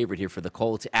 1.5-point favorite here for the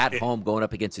Colts at home going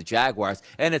up against the Jaguars.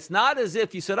 And it's not as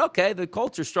if you said, okay, the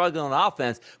Colts are struggling on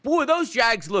offense. Boy, those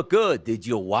Jags look good. Did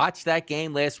you watch that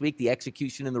game last week, the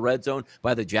execution in the red zone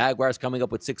by the Jaguars coming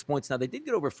up with 6 points? Now, they did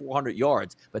get over 400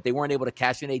 yards, but they weren't able to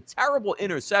cash in a terrible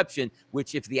interception,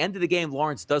 which if the end of the game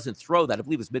Lawrence doesn't throw that, I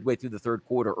believe it was midway through the third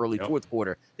quarter, early fourth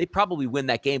quarter, they probably win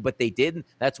that game, but they didn't.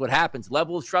 That's what happens.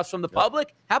 Level of trust from the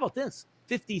public? How about this?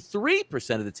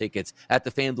 53% of the tickets at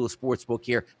the FanDuel Sportsbook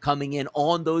here coming in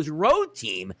on those road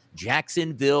team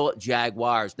Jacksonville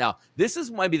Jaguars. Now, this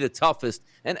is might be the toughest,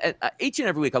 and each and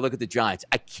every week I look at the Giants.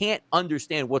 I can't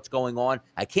understand what's going on.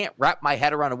 I can't wrap my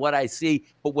head around what I see,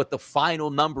 but what the final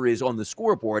number is on the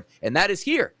scoreboard, and that is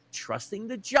here. Trusting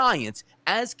the Giants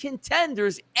as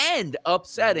contenders and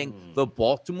upsetting the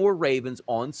Baltimore Ravens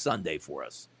on Sunday for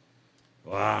us.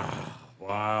 Wow.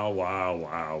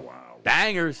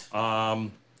 Bangers.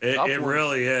 It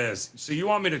really is. So you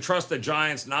want me to trust the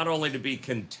Giants not only to be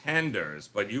contenders,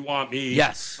 but you want me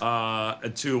to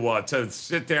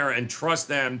sit there and trust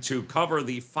them to cover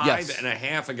the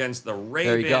 5.5 against the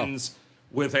Ravens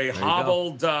with a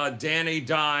hobbled Danny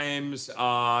Dimes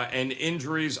and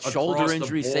injuries shoulder across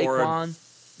injury, the board.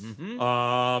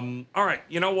 Saquon. All right,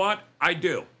 you know what? I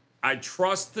do. I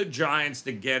trust the Giants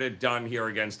to get it done here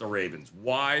against the Ravens.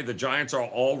 Why? The Giants are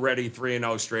already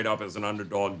 3-0 straight up as an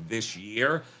underdog this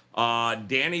year.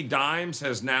 Danny Dimes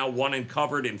has now won and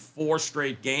covered in 4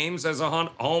 straight games as a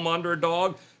home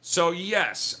underdog. So,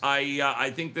 yes,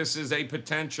 I think this is a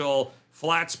potential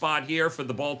flat spot here for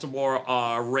the Baltimore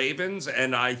Ravens.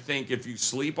 And I think if you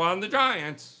sleep on the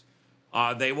Giants,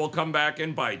 they will come back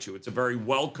and bite you. It's a very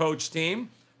well-coached team.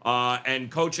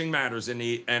 And coaching matters in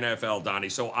the NFL, Donnie.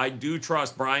 So I do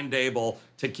trust Brian Daboll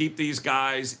to keep these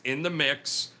guys in the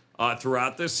mix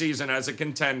throughout this season as a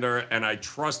contender, and I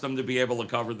trust them to be able to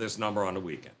cover this number on the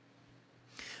weekend.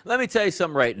 Let me tell you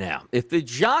something right now. If the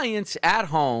Giants at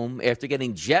home, after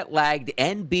getting jet-lagged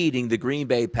and beating the Green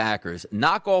Bay Packers,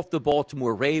 knock off the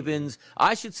Baltimore Ravens,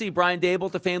 I should see Brian Daboll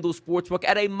at the FanDuel Sportsbook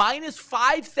at a minus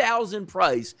 5,000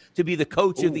 price to be the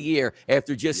coach of the year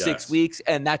after just 6 weeks,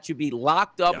 and that should be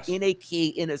locked up in a key,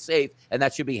 in a safe, and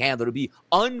that should be handled. It'll be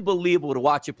unbelievable to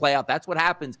watch it play out. That's what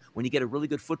happens when you get a really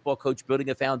good football coach building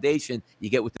a foundation.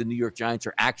 You get what the New York Giants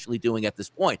are actually doing at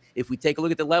this point. If we take a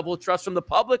look at the level of trust from the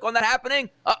public on that happening,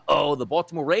 the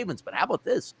Baltimore Ravens. But how about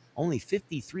this? Only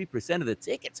 53% of the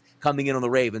tickets coming in on the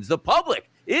Ravens. The public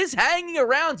is hanging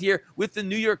around here with the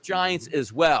New York Giants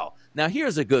as well. Now,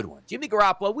 here's a good one. Jimmy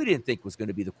Garoppolo, we didn't think was going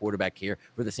to be the quarterback here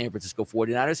for the San Francisco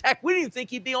 49ers. Heck, we didn't even think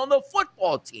he'd be on the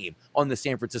football team on the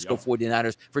San Francisco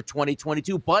 49ers for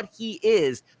 2022, but he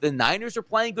is. The Niners are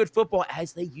playing good football,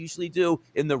 as they usually do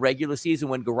in the regular season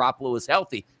when Garoppolo is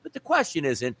healthy. But the question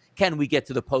isn't, can we get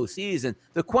to the postseason?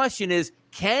 The question is,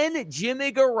 can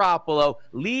Jimmy Garoppolo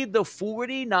lead the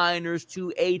 49ers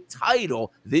to a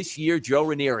title this year, Joe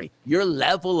Ranieri? Your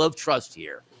level of trust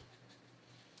here.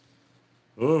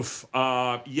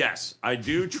 Yes, I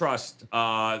do trust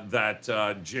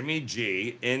that Jimmy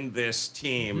G in this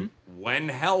team, when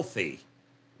healthy,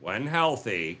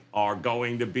 are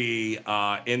going to be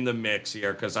in the mix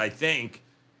here, because I think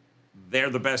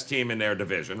they're the best team in their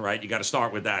division, right? You got to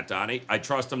start with that, Donnie. I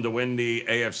trust them to win the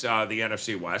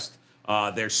NFC West.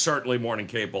 They're certainly more than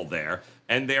capable there.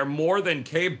 And they're more than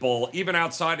capable, even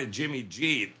outside of Jimmy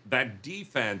G, that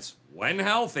defense, when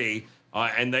healthy,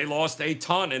 and they lost a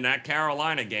ton in that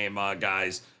Carolina game,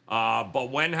 guys.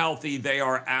 But when healthy, they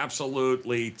are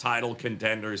absolutely title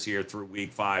contenders here through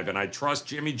week 5. And I trust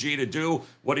Jimmy G to do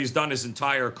what he's done his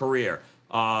entire career.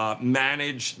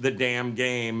 Manage the damn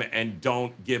game and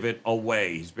don't give it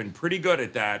away. He's been pretty good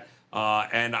at that.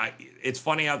 It's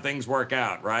funny how things work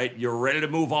out, right? You're ready to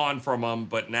move on from him,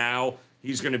 but now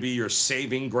he's going to be your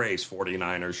saving grace,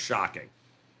 49ers. Shocking.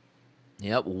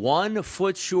 Yep, 1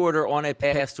 foot shorter on a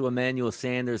pass to Emmanuel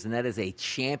Sanders, and that is a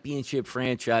championship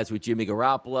franchise with Jimmy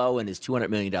Garoppolo and his $200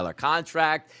 million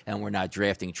contract, and we're not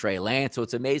drafting Trey Lance. So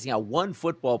it's amazing how one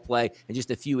football play in just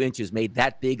a few inches made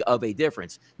that big of a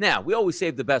difference. Now, we always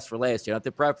save the best for last year. I have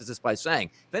to preface this by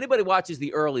saying, if anybody watches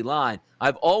the early line,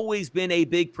 I've always been a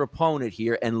big proponent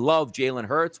here and love Jalen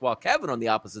Hurts, while Kevin on the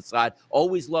opposite side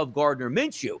always loved Gardner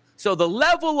Minshew. So the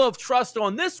level of trust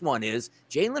on this one is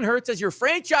Jalen Hurts as your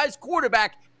franchise quarterback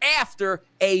after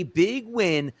a big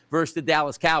win versus the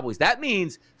Dallas Cowboys. That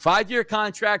means 5-year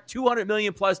contract, $200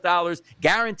 million plus,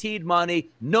 guaranteed money,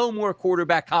 no more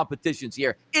quarterback competitions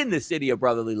here in the city of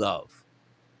brotherly love.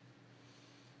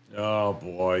 Oh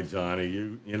boy, Johnny,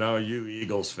 you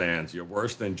Eagles fans, you're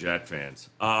worse than Jet fans.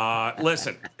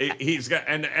 Listen, he's got,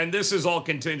 and this is all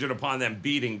contingent upon them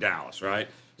beating Dallas, right?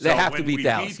 They have to beat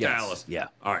Dallas. Yes. Yeah.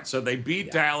 All right. So they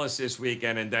beat Dallas this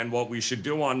weekend, and then what we should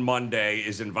do on Monday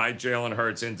is invite Jalen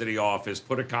Hurts into the office,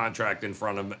 put a contract in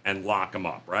front of him, and lock him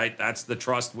up. Right. That's the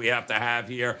trust we have to have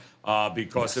here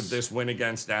because of this win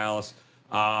against Dallas.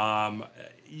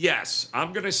 Yes,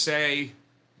 I'm going to say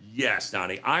yes,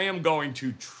 Donnie. I am going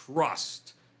to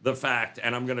trust the fact,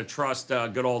 and I'm going to trust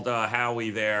good old Howie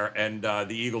there and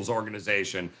the Eagles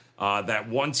organization that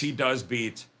once he does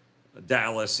beat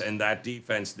Dallas and that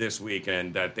defense this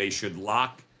weekend, that they should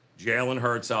lock Jalen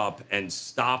Hurts up and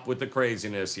stop with the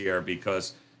craziness here,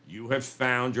 because you have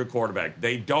found your quarterback.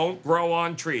 They don't grow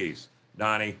on trees,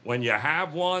 Donnie. When you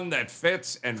have one that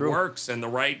fits and works and the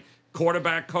right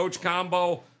quarterback coach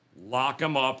combo, lock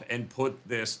them up and put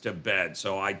this to bed.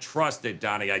 So I trust it,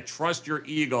 Donnie. I trust your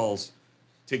Eagles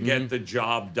to get the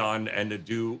job done and to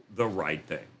do the right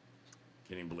thing.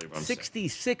 Can't even believe I'm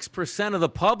 66% of the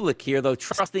public here, though,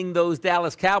 trusting those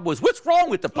Dallas Cowboys. What's wrong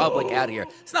with the public out here?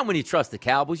 It's not when you trust the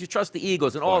Cowboys. You trust the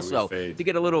Eagles. And also, to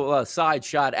get a little side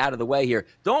shot out of the way here,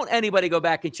 don't anybody go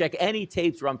back and check any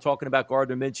tapes where I'm talking about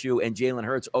Gardner Minshew and Jalen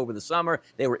Hurts over the summer.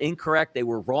 They were incorrect. They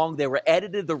were wrong. They were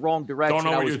edited the wrong direction.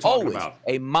 Don't know what you're talking about.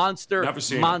 A monster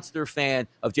fan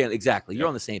of Jalen. Exactly. You're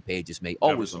on the same page as me.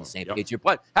 Always on the same page here.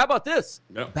 But how about this?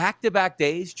 Back-to-back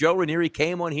days, Joe Ranieri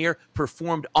came on here,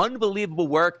 performed unbelievable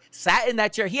work, sat in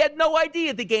that chair. He had no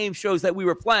idea the game shows that we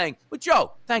were playing. But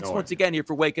Joe, thanks once again here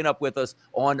for waking up with us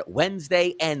on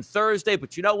Wednesday and Thursday.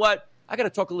 But you know what? I got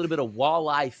to talk a little bit of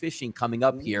walleye fishing coming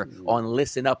up here on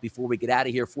Listen Up before we get out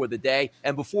of here for the day.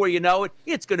 And before you know it,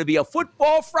 it's going to be a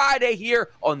Football Friday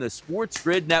here on the Sports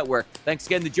Grid Network. Thanks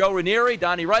again to Joe Ranieri,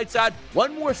 Donnie Rightside.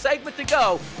 One more segment to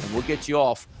go, and we'll get you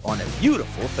off on a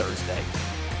beautiful Thursday.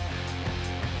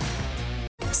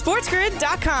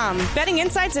 SportsGrid.com. Betting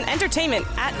insights and entertainment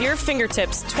at your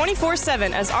fingertips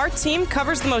 24/7 as our team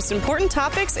covers the most important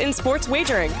topics in sports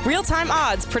wagering. Real-time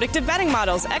odds, predictive betting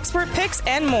models, expert picks,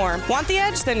 and more. Want the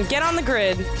edge? Then get on the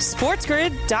grid.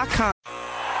 SportsGrid.com.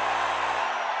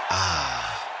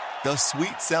 The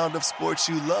sweet sound of sports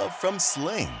you love from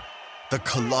Sling. The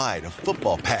collide of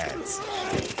football pads.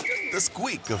 The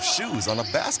squeak of shoes on a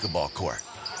basketball court.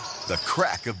 The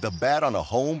crack of the bat on a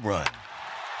home run.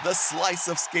 The slice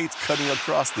of skates cutting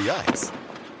across the ice.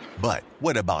 But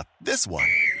what about this one?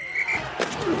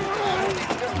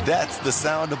 That's the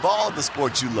sound of all the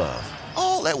sports you love,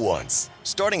 all at once.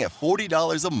 Starting at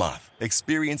 $40 a month.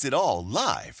 Experience it all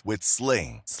live with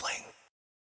Sling.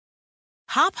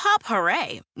 Hop, hop,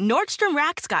 hooray! Nordstrom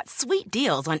Rack's got sweet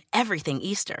deals on everything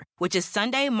Easter, which is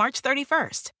Sunday, March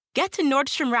 31st. Get to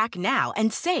Nordstrom Rack now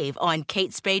and save on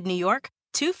Kate Spade New York,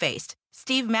 Too Faced,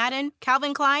 Steve Madden,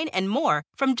 Calvin Klein, and more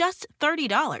from just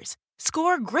 $30.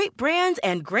 Score great brands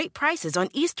and great prices on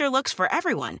Easter looks for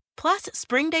everyone, plus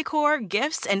spring decor,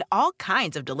 gifts, and all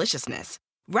kinds of deliciousness.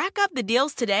 Rack up the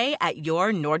deals today at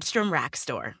your Nordstrom Rack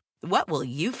store. What will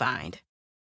you find?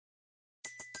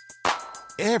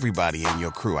 Everybody in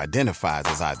your crew identifies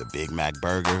as either Big Mac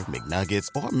Burger, McNuggets,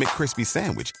 or McCrispy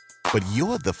Sandwich. But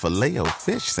you're the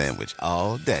Filet-O-Fish Sandwich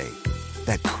all day.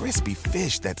 That crispy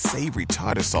fish, that savory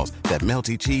tartar sauce, that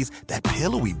melty cheese, that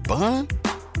pillowy bun.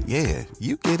 Yeah,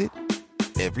 you get it.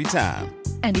 Every time.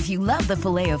 And if you love the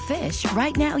Filet-O-Fish,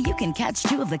 right now you can catch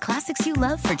 2 of the classics you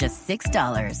love for just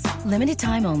 $6. Limited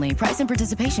time only. Price and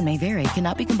participation may vary.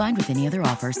 Cannot be combined with any other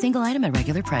offer. Single item at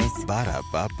regular price.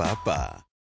 Ba-da-ba-ba-ba.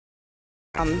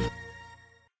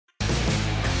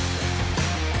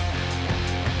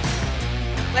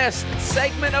 Last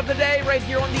segment of the day right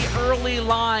here on the early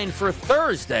line for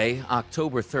Thursday,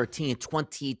 October 13th,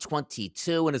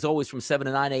 2022. And as always, from 7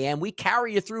 to 9 a.m., we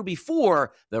carry you through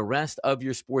before the rest of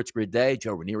your Sports Grid day.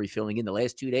 Joe Ranieri filling in the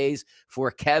last 2 days for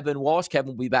Kevin Walsh. Kevin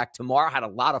will be back tomorrow. Had a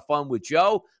lot of fun with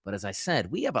Joe. But as I said,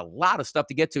 we have a lot of stuff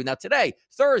to get to. Now today,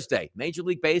 Thursday, Major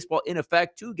League Baseball in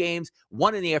effect, 2 games,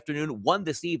 1 in the afternoon, 1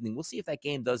 this evening. We'll see if that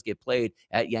game does get played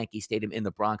at Yankee Stadium in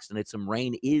the Bronx tonight. Some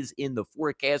rain is in the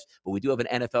forecast, but we do have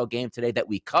an NFL game today that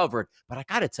we covered. But I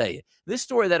got to tell you, this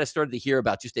story that I started to hear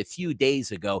about just a few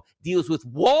days ago deals with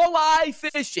walleye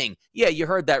fishing. Yeah, you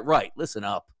heard that right. Listen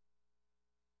up.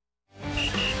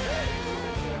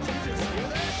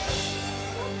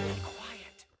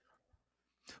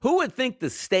 Who would think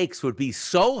the stakes would be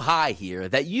so high here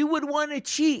that you would want to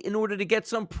cheat in order to get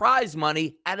some prize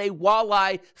money at a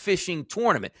walleye fishing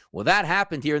tournament? Well, that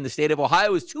happened here in the state of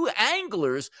Ohio as 2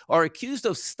 anglers are accused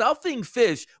of stuffing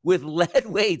fish with lead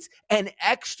weights and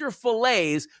extra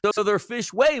fillets so their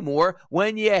fish weigh more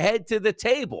when you head to the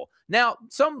table. Now,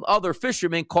 some other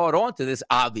fishermen caught on to this,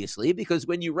 obviously, because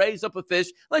when you raise up a fish,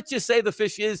 let's just say the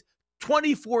fish is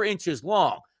 24 inches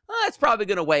long. That's probably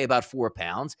going to weigh about 4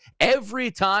 pounds. Every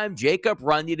time Jacob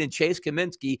Runyon and Chase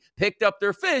Kaminsky picked up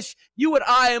their fish, you would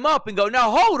eye them up and go,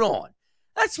 now hold on.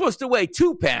 That's supposed to weigh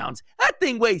 2 pounds. That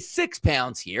thing weighs 6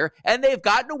 pounds here, and they've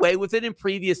gotten away with it in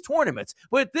previous tournaments.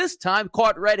 But this time,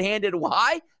 caught red-handed.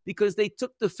 Why? Because they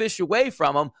took the fish away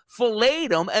from them,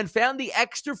 filleted them, and found the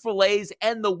extra fillets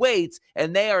and the weights,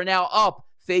 and they are now up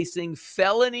facing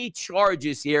felony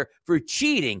charges here for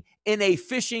cheating in a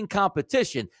fishing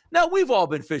competition. Now, we've all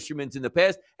been fishermen in the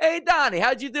past. Hey, Donnie,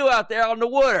 how'd you do out there on the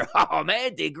water? Oh,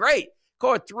 man, did great.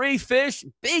 Caught 3 fish,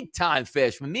 big-time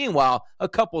fish. Meanwhile, a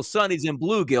couple sunnies and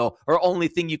bluegill are only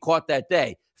thing you caught that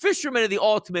day. Fishermen are the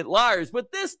ultimate liars,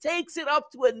 but this takes it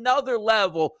up to another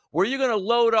level where you're going to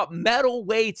load up metal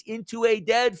weights into a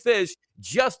dead fish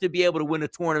just to be able to win a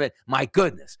tournament. My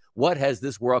goodness, what has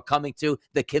this world coming to?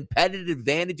 The competitive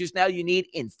advantages now you need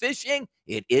in fishing?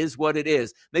 It is what it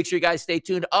is. Make sure you guys stay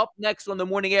tuned. Up next on the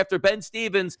morning after, Ben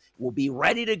Stevens will be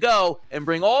ready to go and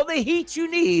bring all the heat you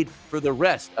need for the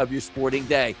rest of your sporting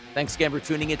day. Thanks again for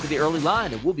tuning into the early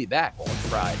line, and we'll be back on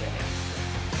Friday.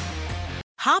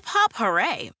 Hop, hop,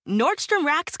 hooray! Nordstrom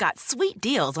Rack's got sweet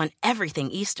deals on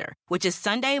everything Easter, which is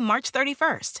Sunday, March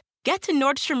 31st. Get to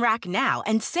Nordstrom Rack now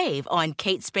and save on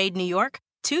Kate Spade New York,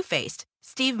 Too Faced,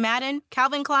 Steve Madden,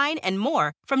 Calvin Klein, and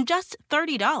more from just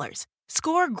 $30.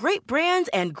 Score great brands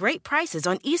and great prices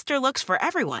on Easter looks for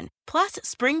everyone, plus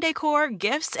spring decor,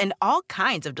 gifts, and all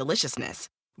kinds of deliciousness.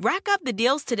 Rack up the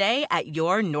deals today at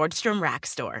your Nordstrom Rack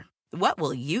store. What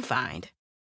will you find?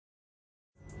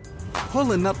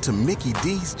 Pulling up to Mickey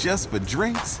D's just for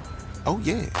drinks? Oh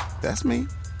yeah, that's me.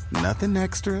 Nothing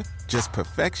extra, just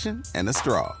perfection and a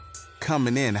straw.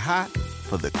 Coming in hot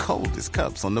for the coldest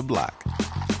cups on the block.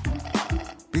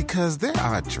 Because there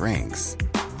are drinks.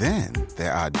 Then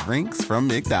there are drinks from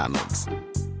McDonald's.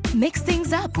 Mix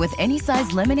things up with any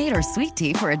size lemonade or sweet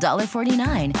tea for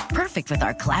 $1.49. Perfect with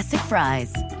our classic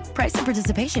fries. Price and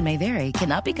participation may vary.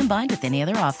 Cannot be combined with any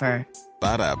other offer.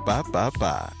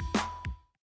 Ba-da-ba-ba-ba.